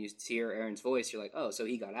moves and you hear Aaron's voice, you're like, oh, so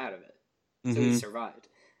he got out of it, so he survived.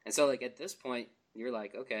 And so like at this point, you're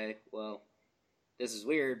like, okay, well, this is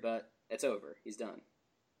weird, but it's over. He's done.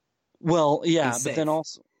 Well, yeah, but then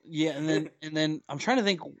also, yeah, and then I'm trying to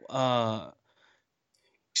think.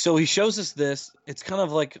 So he shows us this. It's kind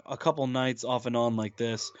of like a couple nights off and on like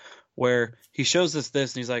this, where he shows us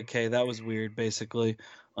this, and he's like, "Okay, that was weird." Basically,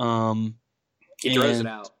 he throws it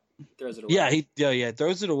out. Throws it away. Yeah, he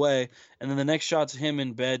throws it away, and then the next shot's him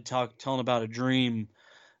in bed telling about a dream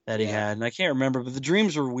that he had, and I can't remember, but the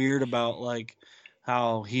dreams were weird about like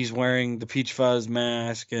how he's wearing the Peach Fuzz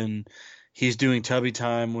mask and he's doing tubby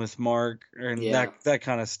time with Mark and that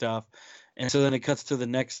kind of stuff. And so then it cuts to the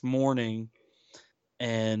next morning,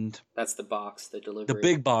 and that's the box, the delivery, the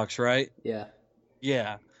big box, right? Yeah.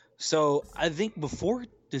 Yeah. So I think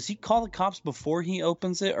does he call the cops before he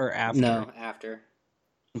opens it or after? No, after.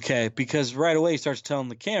 Okay, because right away he starts telling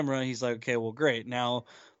the camera, he's like, okay, well, great. Now,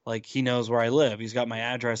 like, he knows where I live. He's got my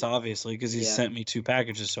address, obviously, because he's sent me 2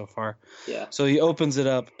 packages so far. Yeah. So he opens it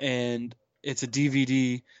up, and it's a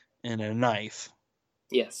DVD and a knife.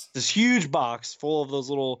 Yes. This huge box full of those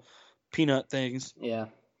little peanut things. Yeah.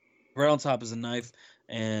 Right on top is a knife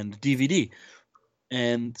and DVD.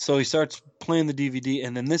 And so he starts playing the DVD,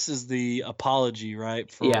 and then this is the apology, right?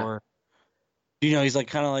 For he's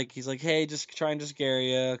like he's like, hey, just trying to scare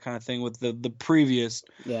you, kind of thing, with the previous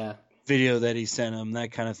video that he sent him,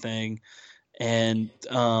 that kind of thing. And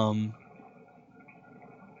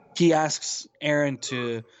he asks Aaron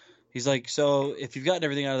he's like, so if you've gotten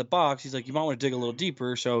everything out of the box, he's like, you might want to dig a little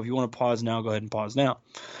deeper. So if you want to pause now, go ahead and pause now.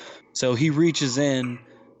 So he reaches in,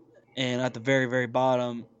 and at the very, very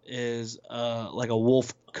bottom is like a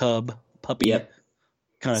wolf cub puppy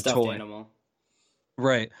kind of toy. Animal.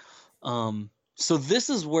 Right. So this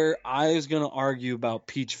is where I was going to argue about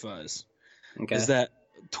Peach Fuzz. Okay. Is that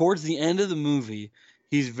towards the end of the movie,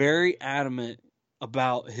 he's very adamant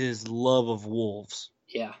about his love of wolves.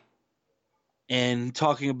 Yeah. And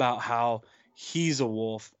talking about how he's a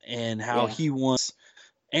wolf and how he wants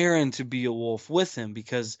Aaron to be a wolf with him,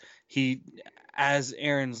 because as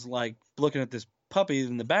Aaron's like looking at this puppy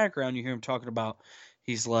in the background, you hear him talking about,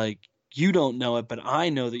 he's like, you don't know it, but I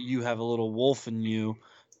know that you have a little wolf in you,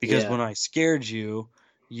 because when I scared you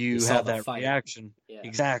had that reaction. Yeah.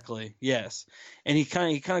 Exactly. Yes. And he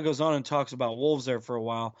kind of goes on and talks about wolves there for a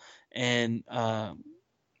while, and kind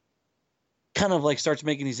of like starts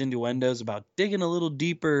making these innuendos about digging a little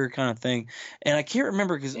deeper kind of thing. And I can't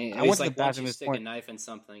remember, because I went to the bathroom. Once you stick a knife in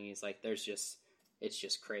something, he's like, it's just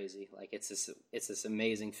crazy. Like it's this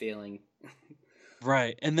amazing feeling.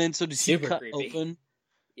 Right. And then so does he cut open?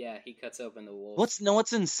 Yeah, he cuts open the wolf.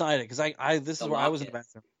 What's inside it? Because this is where I was in the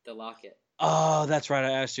bathroom. The locket. Oh, that's right.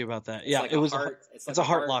 I asked you about that. It was a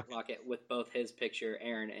heart locket with both his picture,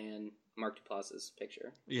 Aaron, and Mark Duplass's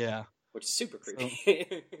picture. Yeah. Which is super creepy. So,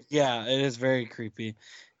 yeah, it is very creepy.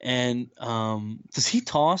 And does he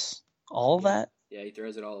toss all of that? Yeah, he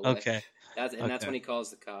throws it all away. Okay. That's when he calls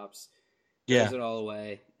the cops. Throws it all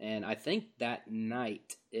away. And I think that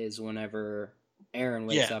night is whenever Aaron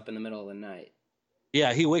wakes up in the middle of the night.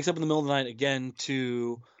 Yeah, he wakes up in the middle of the night again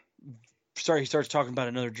he starts talking about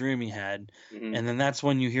another dream he had. Mm-hmm. And then that's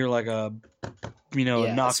when you hear like a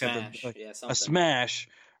knock at a smash.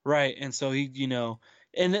 Right. And so he,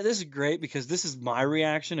 and this is great, because this is my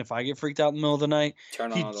reaction if I get freaked out in the middle of the night.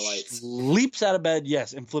 Turn on all the lights. Leaps out of bed,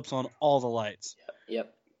 and flips on all the lights.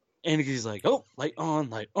 Yep. And he's like, oh, light on,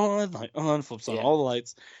 flips on all the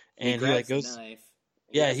lights. And he like goes.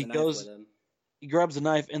 He grabs a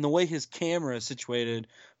knife, and the way his camera is situated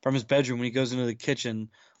from his bedroom when he goes into the kitchen,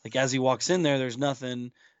 like as he walks in there, there's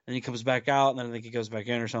nothing, and he comes back out, and then I think he goes back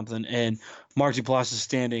in or something, and Mark Duplass is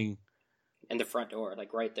standing in the front door,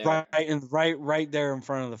 like right there. Right there in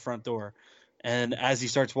front of the front door. And as he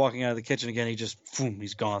starts walking out of the kitchen again,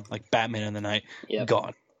 he's gone. Like Batman in the night.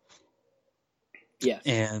 Gone. Yes.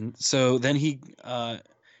 And so then he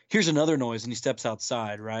hears another noise and he steps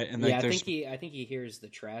outside, right? And like Yeah, there's I think he hears the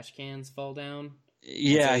trash cans fall down. And so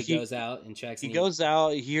yeah, he goes out and checks. he And goes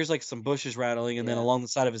out, he hears like some bushes rattling, and then Yeah. along the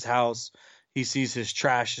side of his house, he sees his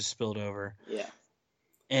trash is spilled over. Yeah.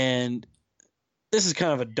 And this is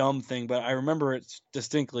kind of a dumb thing, but I remember it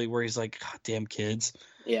distinctly where he's like, God damn kids.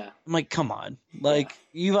 Yeah. I'm like, come on. Like,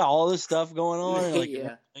 you got all this stuff going on, and like, Yeah.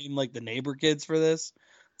 you're blaming, like the neighbor kids for this.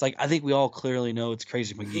 It's like, I think we all clearly know it's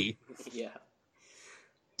Crazy McGee. Yeah.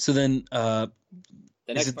 So then, The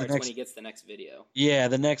next part's when he gets the next video. Yeah,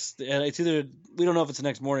 the next. It's either we don't know if it's the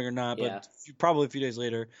next morning or not, Yeah. but probably a few days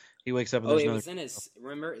later, he wakes up and Oh, there's it another. was in his.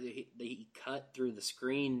 Remember, he cut through the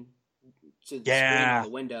screen to the screen Yeah. on the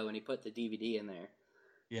window, and he put the DVD in there.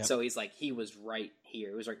 Yep. So he's like, he was right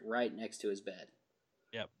here. It was like right next to his bed.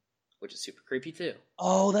 Yep. Which is super creepy too.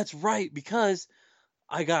 Oh, that's right. Because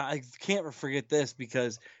I can't forget this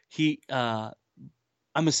because he.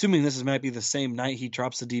 I'm assuming this might be the same night he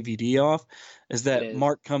drops the DVD off. Is that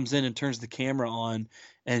Mark comes in and turns the camera on,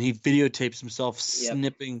 and he videotapes himself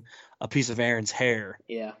snipping a piece of Aaron's hair.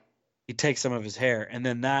 Yeah. He takes some of his hair, and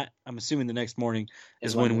then that I'm assuming the next morning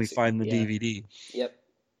is when we find the DVD. Yep.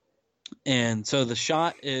 And so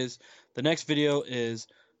the next video is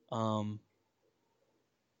Mark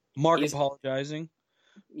apologizing.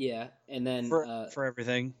 Yeah, and then for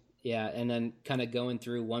everything. Yeah, and then kind of going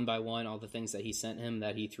through one by one all the things that he sent him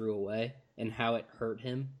that he threw away and how it hurt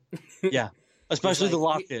him. Yeah, especially the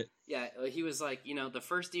locket. He was like, the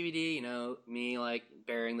first DVD, me like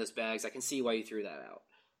burying those bags. I can see why you threw that out.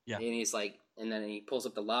 Yeah, and he's like, and then he pulls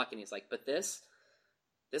up the lock and he's like, but this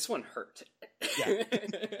one hurt. Yeah.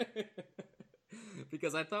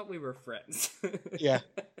 Because I thought we were friends. Yeah.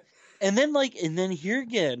 And then here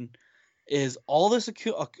again is all this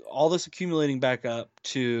accumulating back up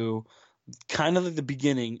to kind of the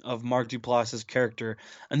beginning of Mark Duplass's character.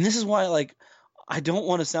 And this is why, like, I don't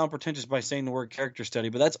want to sound pretentious by saying the word character study,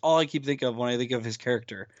 but that's all I keep thinking of when I think of his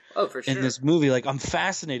character. Oh, for sure. In this movie, like, I'm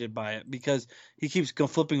fascinated by it because he keeps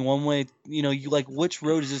flipping one way. You like, which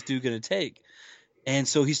road is this dude going to take? And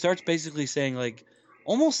so he starts basically saying, like,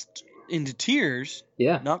 almost into tears.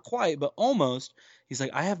 Yeah. Not quite, but almost. He's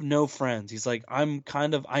like, I have no friends. He's like, I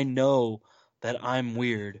know that I'm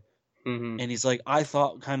weird. Mm-hmm. And he's like, I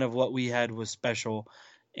thought kind of what we had was special.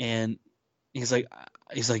 And he's like,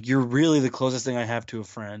 you're really the closest thing I have to a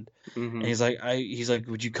friend. Mm-hmm. And he's like,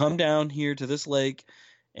 would you come down here to this lake?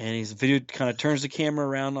 And he's video kind of turns the camera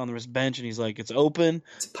around on this bench, and he's like, it's open.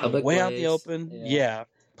 It's a public way place. out in the open. Yeah.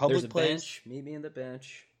 Public There's a place. bench. Meet me in the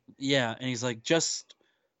bench. Yeah. And he's like, just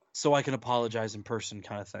so I can apologize in person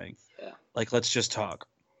kind of thing. Yeah. Like, let's just talk.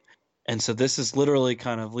 And so this is literally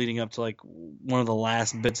kind of leading up to like one of the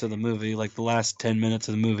last bits of the movie, like the last 10 minutes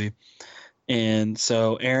of the movie. And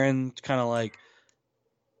so Aaron kind of like,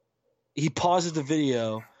 he pauses the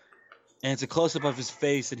video and it's a close up of his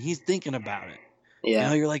face and he's thinking about it.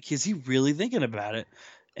 Yeah. You're like, is he really thinking about it?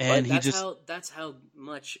 And that's how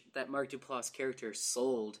much that Mark Duplass character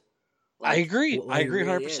sold. Like, I agree. I agree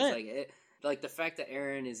 100%. Like the fact that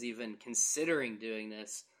Aaron is even considering doing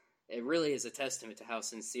this, it really is a testament to how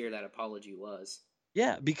sincere that apology was.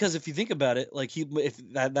 Yeah, because if you think about it, like if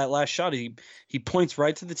that last shot, he points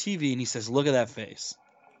right to the TV and he says, "Look at that face."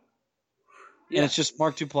 Yeah. And it's just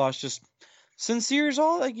Mark Duplass, just sincere as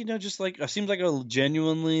all, like, just like seems like a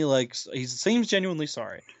genuinely, like, he seems genuinely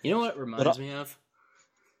sorry. You know what it reminds me of?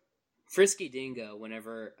 Frisky Dingo.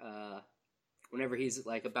 Whenever he's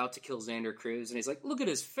like about to kill Xander Cruz, and he's like, "Look at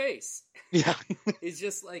his face." Yeah, he's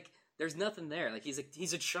just like, there's nothing there. Like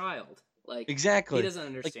he's a child. Like, exactly, he doesn't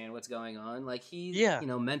understand what's going on. Like he,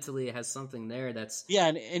 mentally has something there that's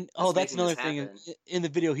and that's another thing. In the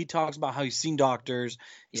video, he talks about how he's seen doctors,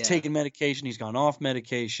 he's taken medication, he's gone off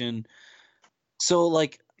medication. So,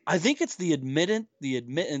 like, I think it's the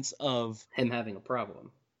admittance of him having a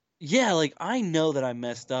problem. Yeah, like, I know that I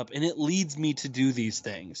messed up, and it leads me to do these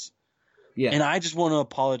things. Yeah, and I just want to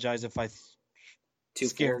apologize if I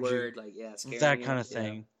scared you, like that kind of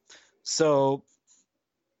thing. So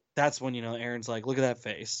that's when Aaron's like, "Look at that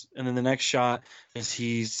face," and then the next shot is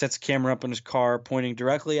he sets the camera up in his car, pointing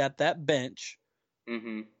directly at that bench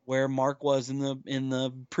where Mark was in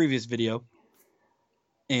the previous video,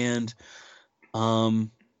 and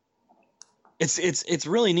it's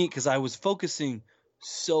really neat because I was focusing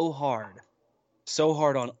so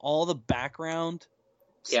hard on all the background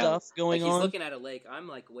stuff going on. He's looking at a lake. I'm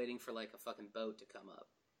like waiting for like a fucking boat to come up.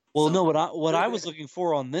 Well, no, what I was looking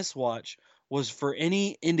for on this watch was for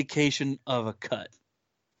any indication of a cut.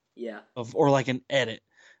 Yeah. Or like an edit,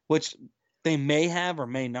 which they may have or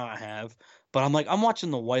may not have, But I'm like, I'm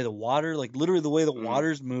watching the way the water, like literally the way the Mhm.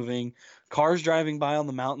 water's moving, cars driving by on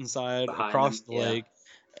the mountainside Behind across him, the yeah. lake,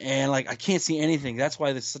 and like I can't see anything. That's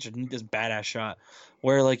why this is such this badass shot.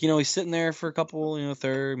 Where like, he's sitting there for a couple,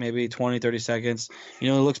 20, 30 seconds. He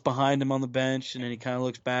looks behind him on the bench, and then he kind of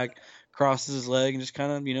looks back, crosses his leg, and just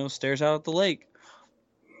kind of, stares out at the lake.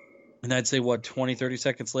 And I'd say, 20, 30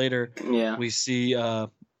 seconds later, Yeah. we see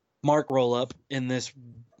Mark roll up in this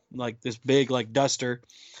big like duster.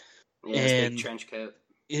 Yeah, his big trench coat.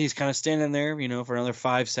 He's kind of standing there, for another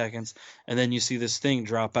 5 seconds, and then you see this thing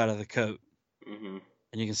drop out of the coat, Mm-hmm.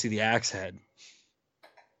 and you can see the axe head.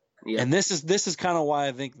 Yep. And this is kind of why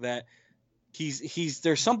I think that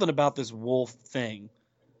there's something about this wolf thing,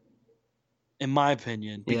 in my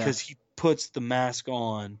opinion, because he puts the mask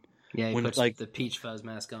on. Yeah, he puts the Peach Fuzz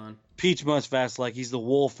mask on. Peach Fuzz, like he's the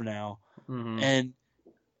wolf now, and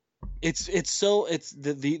it's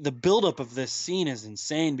the buildup of this scene is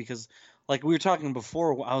insane because, like we were talking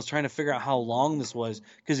before, I was trying to figure out how long this was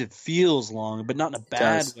because it feels long, but not in a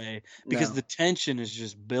bad way, because the tension is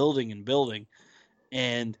just building and building,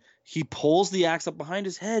 and he pulls the axe up behind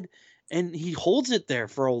his head and he holds it there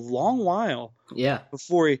for a long while. Yeah.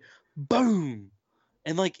 Before he boom.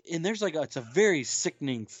 And there's it's a very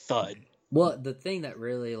sickening thud. Well, the thing that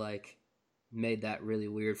really made that really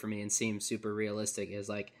weird for me and seemed super realistic is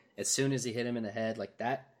as soon as he hit him in the head,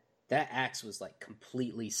 that axe was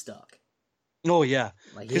completely stuck. Oh yeah,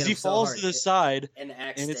 because he falls to the side and the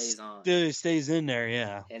axe stays on. It stays in there,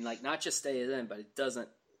 yeah. And not just stays in, but it doesn't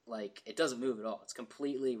move at all. It's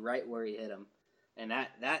completely right where he hit him, and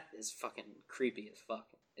that is fucking creepy as fuck.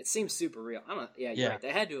 It seems super real. You're right.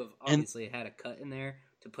 They had to have obviously had a cut in there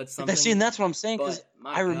to put something. See, and that's what I'm saying, because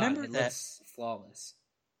I remember that looks flawless.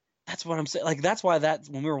 That's what I'm saying. That's why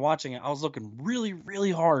when we were watching it, I was looking really,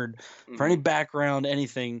 really hard for any background,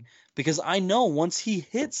 anything, because I know once he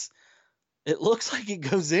hits, it looks like it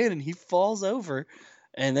goes in and he falls over,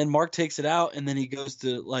 and then Mark takes it out, and then he goes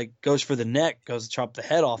for the neck, goes to chop the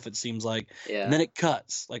head off. It seems like, and then it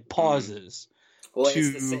cuts, pauses. Well,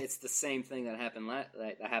 it's the same thing that happened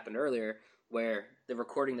that happened earlier, where the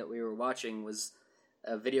recording that we were watching was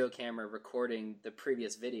a video camera recording the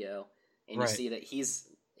previous video, and you see that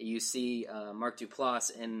you see Mark Duplass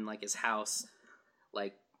in his house,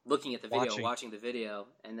 looking at the video, watching the video,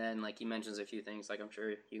 and then he mentions a few things I'm sure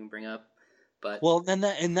you can bring up. But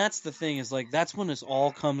that's the thing is that's when this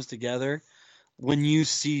all comes together, when you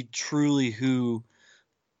see truly who.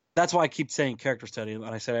 That's why I keep saying character study, and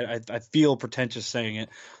I said I feel pretentious saying it,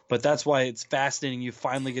 but that's why it's fascinating. You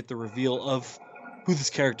finally get the reveal of who this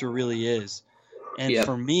character really is, and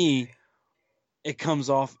for me, it comes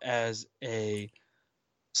off as a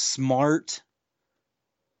smart,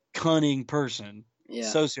 cunning person,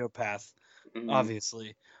 sociopath,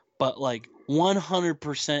 obviously, but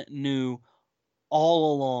 100% knew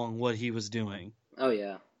all along what he was doing. Oh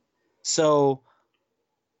yeah. So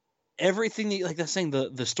everything that, that's saying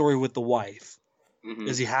the story with the wife, did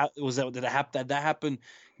that happen?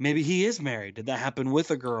 Maybe he is married. Did that happen with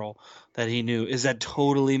a girl that he knew? Is that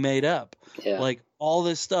totally made up? Yeah. All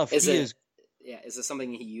this stuff. Is this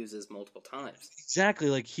something he uses multiple times?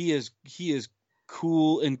 Exactly. He is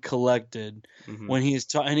cool and collected when he is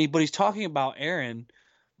but he's talking about Aaron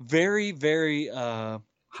very, very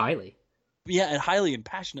highly. Yeah, and highly and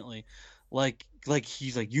passionately.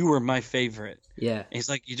 He's like, you were my favorite. Yeah. And he's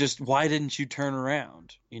like, why didn't you turn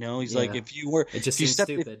around? He's like, if you were, it just seems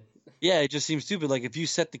stupid. It just seems stupid. If you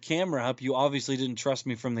set the camera up, you obviously didn't trust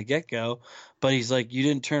me from the get-go. But he's like, you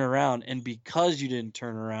didn't turn around, and because you didn't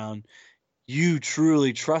turn around, you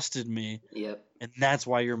truly trusted me. Yep. And that's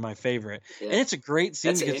why you're my favorite. Yep. And it's a great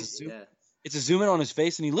scene because it's a zoom in on his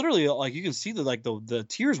face, and he literally you can see the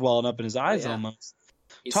tears welling up in his eyes almost.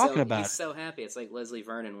 He's so happy. It's like Leslie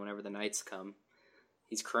Vernon whenever the Knights come.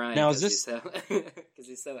 He's crying because he's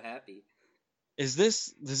so happy.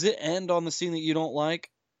 Does it end on the scene that you don't like?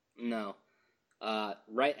 No.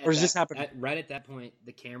 Right at that point,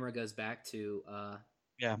 the camera goes back to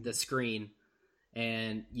the screen,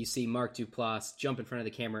 and you see Mark Duplass jump in front of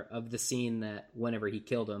the camera of the scene that whenever he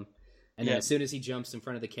killed him, and then as soon as he jumps in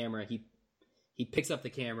front of the camera, he picks up the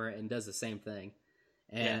camera and does the same thing.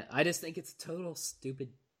 And I just think it's a total stupid.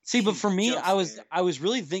 See, but for me, I was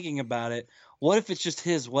really thinking about it. What if it's just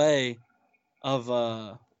his way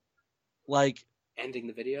of ending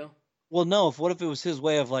the video? Well, no. What if it was his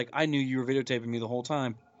way of I knew you were videotaping me the whole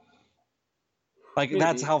time. Maybe.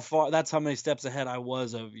 That's how many steps ahead I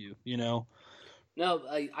was of you. No,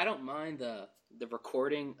 I don't mind the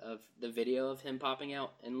recording of the video of him popping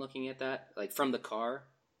out and looking at that, from the car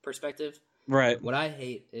perspective. Right. What I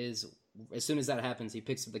hate is as soon as that happens, he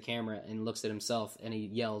picks up the camera and looks at himself, and he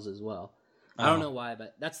yells as well. I don't know why,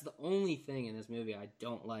 but that's the only thing in this movie I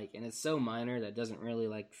don't like, and it's so minor that it doesn't really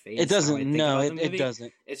like phase. It doesn't. No, it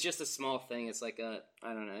doesn't. It's just a small thing. It's like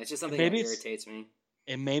I don't know. It's just something that irritates me.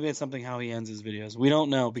 And maybe it's something how he ends his videos. We don't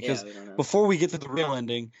know because before we get to the real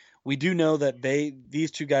ending, we do know that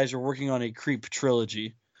these two guys are working on a Creep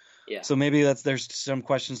trilogy. Yeah. So maybe there's some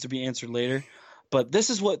questions to be answered later, but this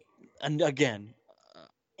is what, and again,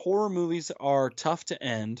 horror movies are tough to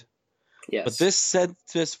end. Yes. But this set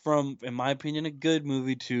this from, in my opinion, a good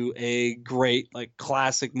movie to a great, like,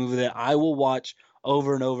 classic movie that I will watch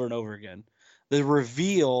over and over and over again. The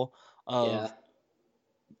reveal of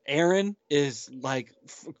Aaron is, like,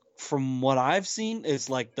 from what I've seen, is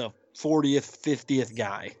like the 40th, 50th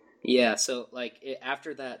guy. Yeah, so, like,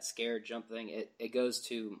 after that scare jump thing, it goes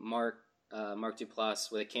to Mark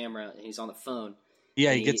Duplass with a camera, and he's on the phone.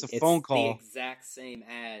 Yeah, he gets a phone call. The exact same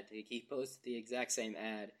ad. He posted the exact same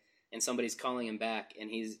ad. And somebody's calling him back, and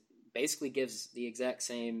he basically gives the exact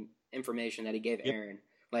same information that he gave Aaron.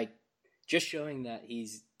 Like, just showing that he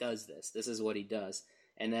does this. This is what he does.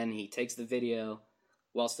 And then he takes the video,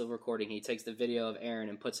 while still recording, he takes the video of Aaron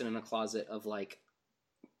and puts it in a closet of, like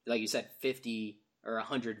you said, 50 or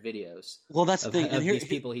 100 videos. Well, that's the thing. Of these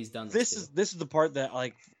people he's done this to. This is the part that,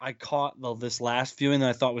 like, I caught this last viewing that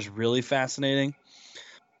I thought was really fascinating,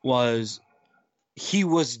 was he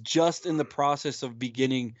was just in the process of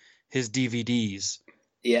beginning his DVDs.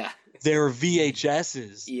 Yeah. There were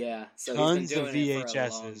VHSs. Yeah. So tons he's been of doing VHSs. it for a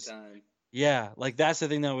long time. Yeah, like that's the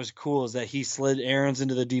thing that was cool, is that he slid Aaron's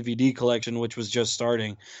into the DVD collection, which was just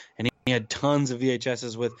starting, and he had tons of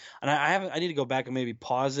VHSs with. And I need to go back and maybe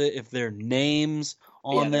pause it if there are names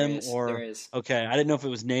on them or there is. Okay, I didn't know if it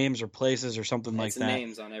was names or places or something like that.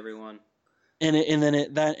 Names on everyone. And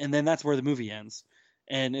then that's where the movie ends,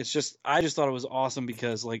 and it's just I just thought it was awesome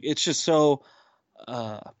because like it's just so.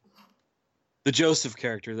 The Joseph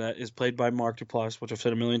character that is played by Mark Duplass, which I've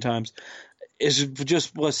said a million times,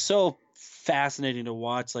 was so fascinating to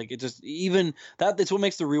watch. Like, it just, even that, it's what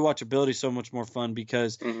makes the rewatchability so much more fun,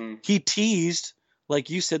 because he teased,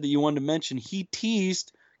 like you said that you wanted to mention, he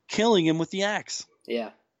teased killing him with the axe.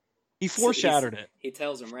 Yeah. He foreshadowed it. He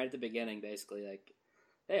tells him right at the beginning, basically, like,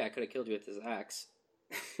 hey, I could have killed you with this axe.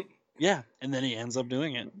 Yeah, and then he ends up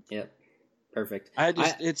doing it. Yep. Perfect. I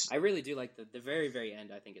really do like the very, very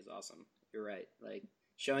end. I think is awesome. You're right. Like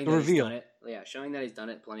showing that he's done it. Yeah, showing that he's done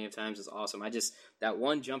it plenty of times is awesome. That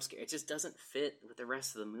one jump scare, it just doesn't fit with the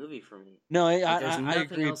rest of the movie for me. No, there's nothing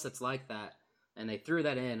agree. Else that's like that, and they threw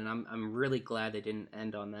that in, and I'm really glad they didn't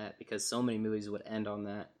end on that, because so many movies would end on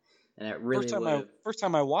that, and that really first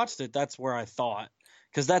time I watched it, that's where I thought.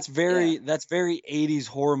 Because that's very 80s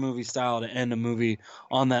horror movie style to end a movie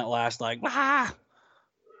on that last kind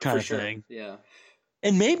of thing. Yeah.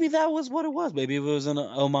 And maybe that was what it was. Maybe it was an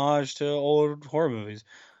homage to old horror movies.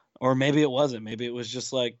 Or maybe it wasn't. Maybe it was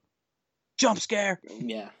just like, jump scare.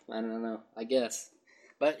 Yeah, I don't know. I guess.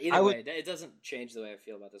 But either way, it doesn't change the way I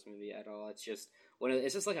feel about this movie at all. It's just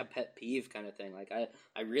like a pet peeve kind of thing. Like,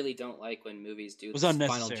 I really don't like when movies do this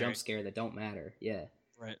final jump scare that don't matter. Yeah.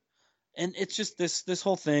 Right. And it's just this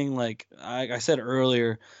whole thing, like I said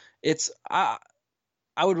earlier, it's I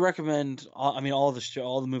would recommend. All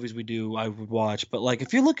the movies we do, I would watch. But like,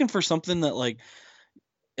 if you're looking for something that like,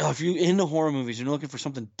 if you're into horror movies and you're looking for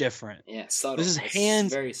something different, yeah, subtle. This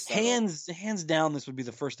is hands down. This would be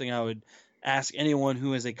the first thing I would ask anyone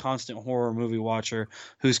who is a constant horror movie watcher,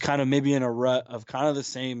 who's kind of maybe in a rut of kind of the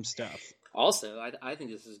same stuff. Also, I think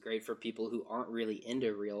this is great for people who aren't really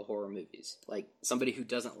into real horror movies. Like somebody who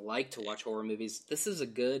doesn't like to watch horror movies, this is a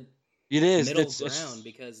good middle ground,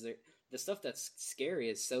 because the stuff that's scary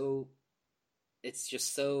is it's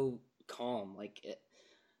just so calm. Like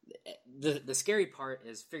the scary part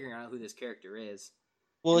is figuring out who this character is.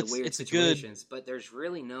 Well, it's weird situations, but there's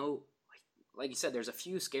really no, like you said, there's a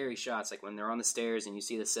few scary shots, like when they're on the stairs and you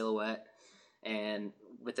see the silhouette, and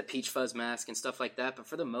with the peach fuzz mask and stuff like that. But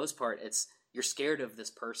for the most part, you're scared of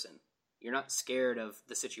this person. You're not scared of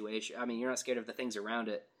the situation. I mean, you're not scared of the things around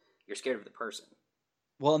it. You're scared of the person.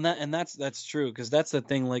 Well, and that's true, because that's the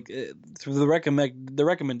thing. Like, through the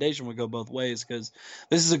recommendation would go both ways, because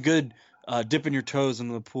this is a good dipping your toes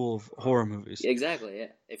into the pool of horror movies. Exactly. Yeah.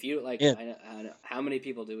 If you like, yeah. I know how many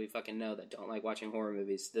people do we fucking know that don't like watching horror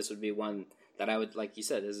movies? This would be one that I would, like you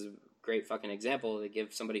said, this is a great fucking example to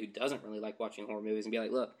give somebody who doesn't really like watching horror movies and be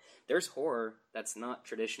like, look, there's horror that's not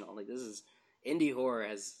traditional. Like, this is indie horror,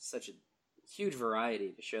 has such a huge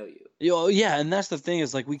variety to show you. Yeah, and that's the thing,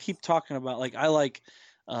 is like we keep talking about, like, I like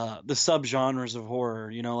the subgenres of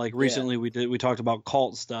horror, like recently we talked about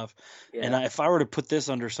cult stuff, and if I were to put this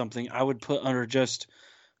under something, I would put under just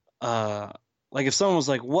like, if someone was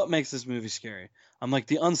like, what makes this movie scary, I'm like,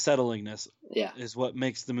 the unsettlingness Yeah. is what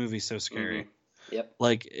makes the movie so scary. Mm-hmm. Yep.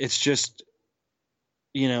 Like, it's just,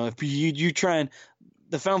 if you try and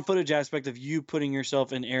the found footage aspect of you putting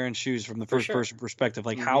yourself in Aaron's shoes from the first person perspective,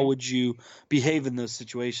 like how would you behave in those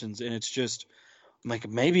situations? And it's just like,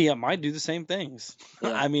 maybe I might do the same things.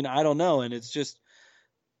 Yeah. I mean, I don't know. And it's just,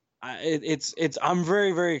 I'm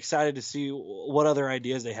very, very excited to see what other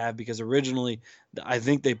ideas they have, because originally I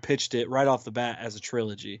think they pitched it right off the bat as a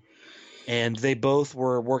trilogy, and they both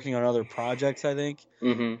were working on other projects, I think,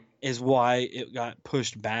 is why it got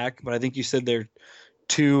pushed back. But I think you said they're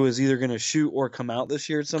 2 is either going to shoot or come out this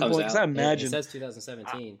year at some point. Because I imagine it says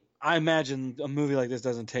 2017. I imagine a movie like this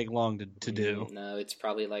doesn't take long to do. No, it's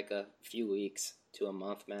probably like a few weeks to a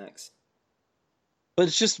month max. But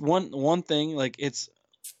it's just one thing. Like, it's,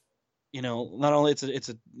 not only it's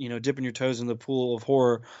a dipping your toes in the pool of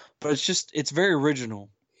horror, but it's very original,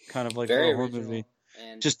 kind of like a horror movie.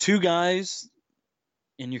 And just 2 guys,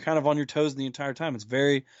 and you're kind of on your toes the entire time. It's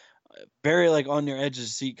very, very like on your edge of the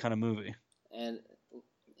seat kind of movie. And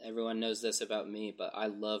everyone knows this about me, but I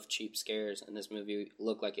love cheap scares, and this movie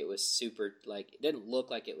looked like it was super, like, it didn't look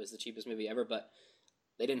like it was the cheapest movie ever, but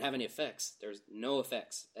they didn't have any effects. There's no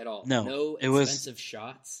effects at all. No expensive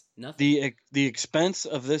shots. Nothing. The expense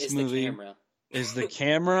of this movie is the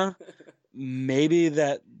camera. Maybe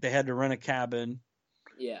that they had to rent a cabin.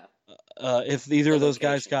 Yeah. If either of those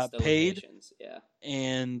guys got paid. Yeah.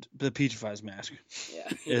 And the Peach Fuzz mask. Yeah.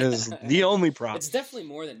 It is the only prop. It's definitely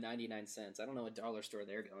more than 99 cents. I don't know what dollar store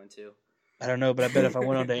they're going to. I don't know, but I bet if I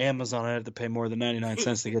went onto Amazon, I'd have to pay more than 99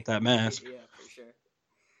 cents to get that mask. Yeah, for sure.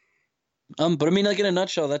 But I mean, like, in a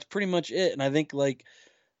nutshell, that's pretty much it. And I think, like,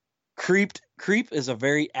 Creep is a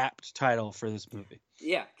very apt title for this movie.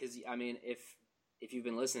 Yeah, because, I mean, if you've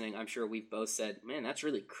been listening, I'm sure we've both said, man, that's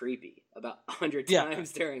really creepy about 100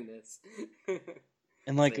 times during this.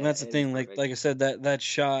 And, like, and that's the thing, like I said, that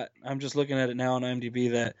shot, I'm just looking at it now on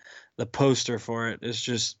IMDb, that the poster for it is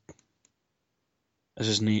just, it's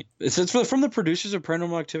just neat. It's from the producers of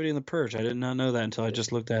Paranormal Activity and The Purge. I did not know that until I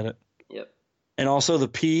just looked at it. Yep. And also the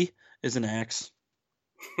P is an axe.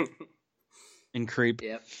 In Creep.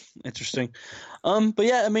 Yep. Interesting. But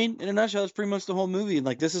yeah, I mean, in a nutshell, that's pretty much the whole movie. And,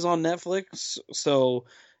 like, this is on Netflix, so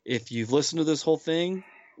if you've listened to this whole thing,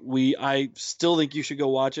 I still think you should go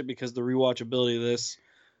watch it, because the rewatchability of this,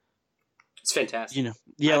 it's fantastic.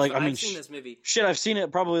 I've seen this movie. Shit, I've seen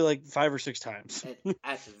it probably like 5 or 6 times.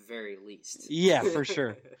 At the very least. Yeah, for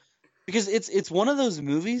sure. Because it's one of those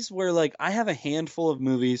movies where, like, I have a handful of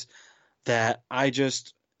movies that I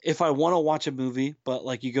just, if I want to watch a movie, but,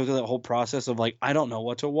 like, you go through that whole process of, like, I don't know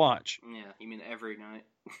what to watch. Yeah, you mean every night?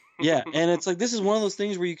 Yeah, and it's like, this is one of those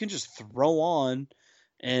things where you can just throw on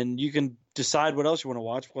and you can decide what else you want to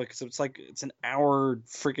watch. Like, so it's an hour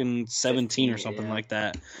freaking 17 or something like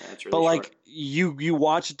that. Yeah, it's really but like short. you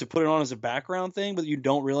watch it to put it on as a background thing, but you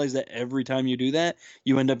don't realize that every time you do that,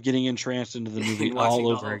 you end up getting entranced into the movie all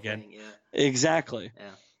over again. Thing, Exactly.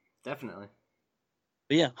 Yeah, definitely.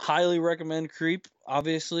 But yeah, highly recommend Creep.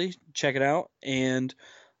 Obviously, check it out. And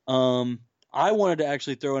I wanted to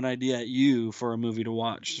actually throw an idea at you for a movie to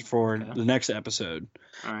watch for the next episode,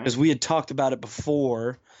 because we had talked about it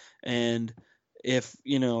before, and if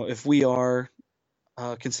we are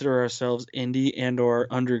consider ourselves indie and or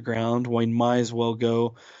underground, we might as well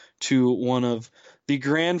go to one of the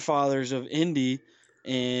grandfathers of indie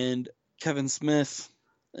and Kevin Smith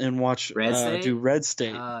and watch do Red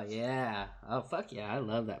State. Oh yeah! Oh fuck yeah! I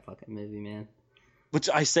love that fucking movie, man. Which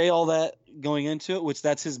I say all that going into it, which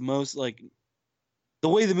that's his most, like, the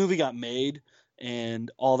way the movie got made and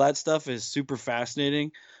all that stuff is super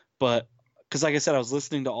fascinating. But because, like I said, I was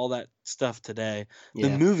listening to all that stuff today. Yeah.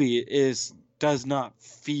 The movie does not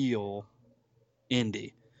feel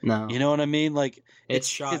indie. No, you know what I mean? Like, it's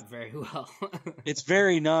shot very well. It's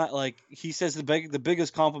very not, like, he says the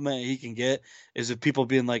biggest compliment he can get is of people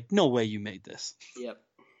being like, "No way you made this." Yep.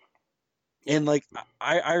 And, like,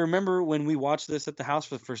 I remember when we watched this at the house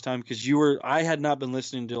for the first time, because I had not been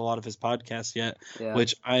listening to a lot of his podcasts yet,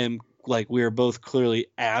 which I am, like, we are both clearly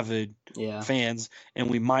avid fans, and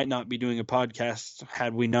we might not be doing a podcast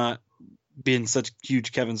had we not been such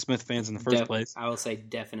huge Kevin Smith fans in the first place. I will say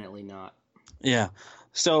definitely not. Yeah.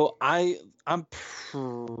 So I'm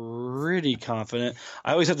pretty confident.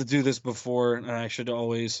 I always have to do this before, and I should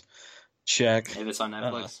always check. If it's on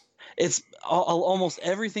Netflix. It's almost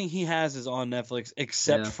everything he has is on Netflix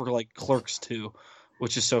except for, like, Clerks 2,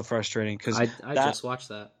 which is so frustrating because I just watched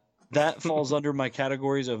that. That falls under my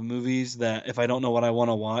categories of movies that if I don't know what I want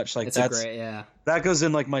to watch, like, that goes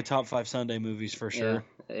in, like, my top 5 Sunday movies for sure.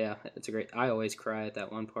 Yeah, it's a great. I always cry at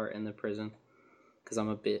that one part in the prison because I'm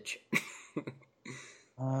a bitch.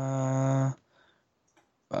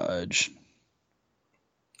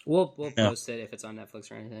 We'll post it if it's on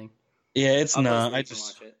Netflix or anything. Yeah, it's not. I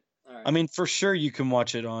just watch it. All right. I mean, for sure you can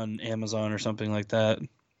watch it on Amazon or something like that.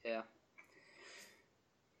 Yeah.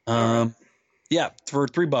 Yeah, for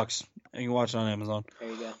 $3 you can watch it on Amazon. There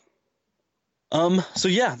you go. So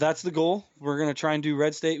yeah, that's the goal. We're gonna try and do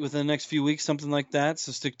Red State within the next few weeks, something like that.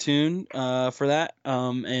 So stick tuned for that.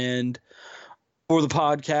 And for the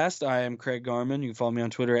podcast, I am Craig Garman. You can follow me on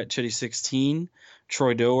Twitter at Chitty16,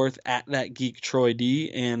 Troy Dilworth at that Geek Troy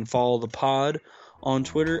D, and follow the pod on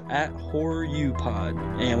Twitter at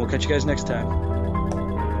HorrorUpod. And we'll catch you guys next time.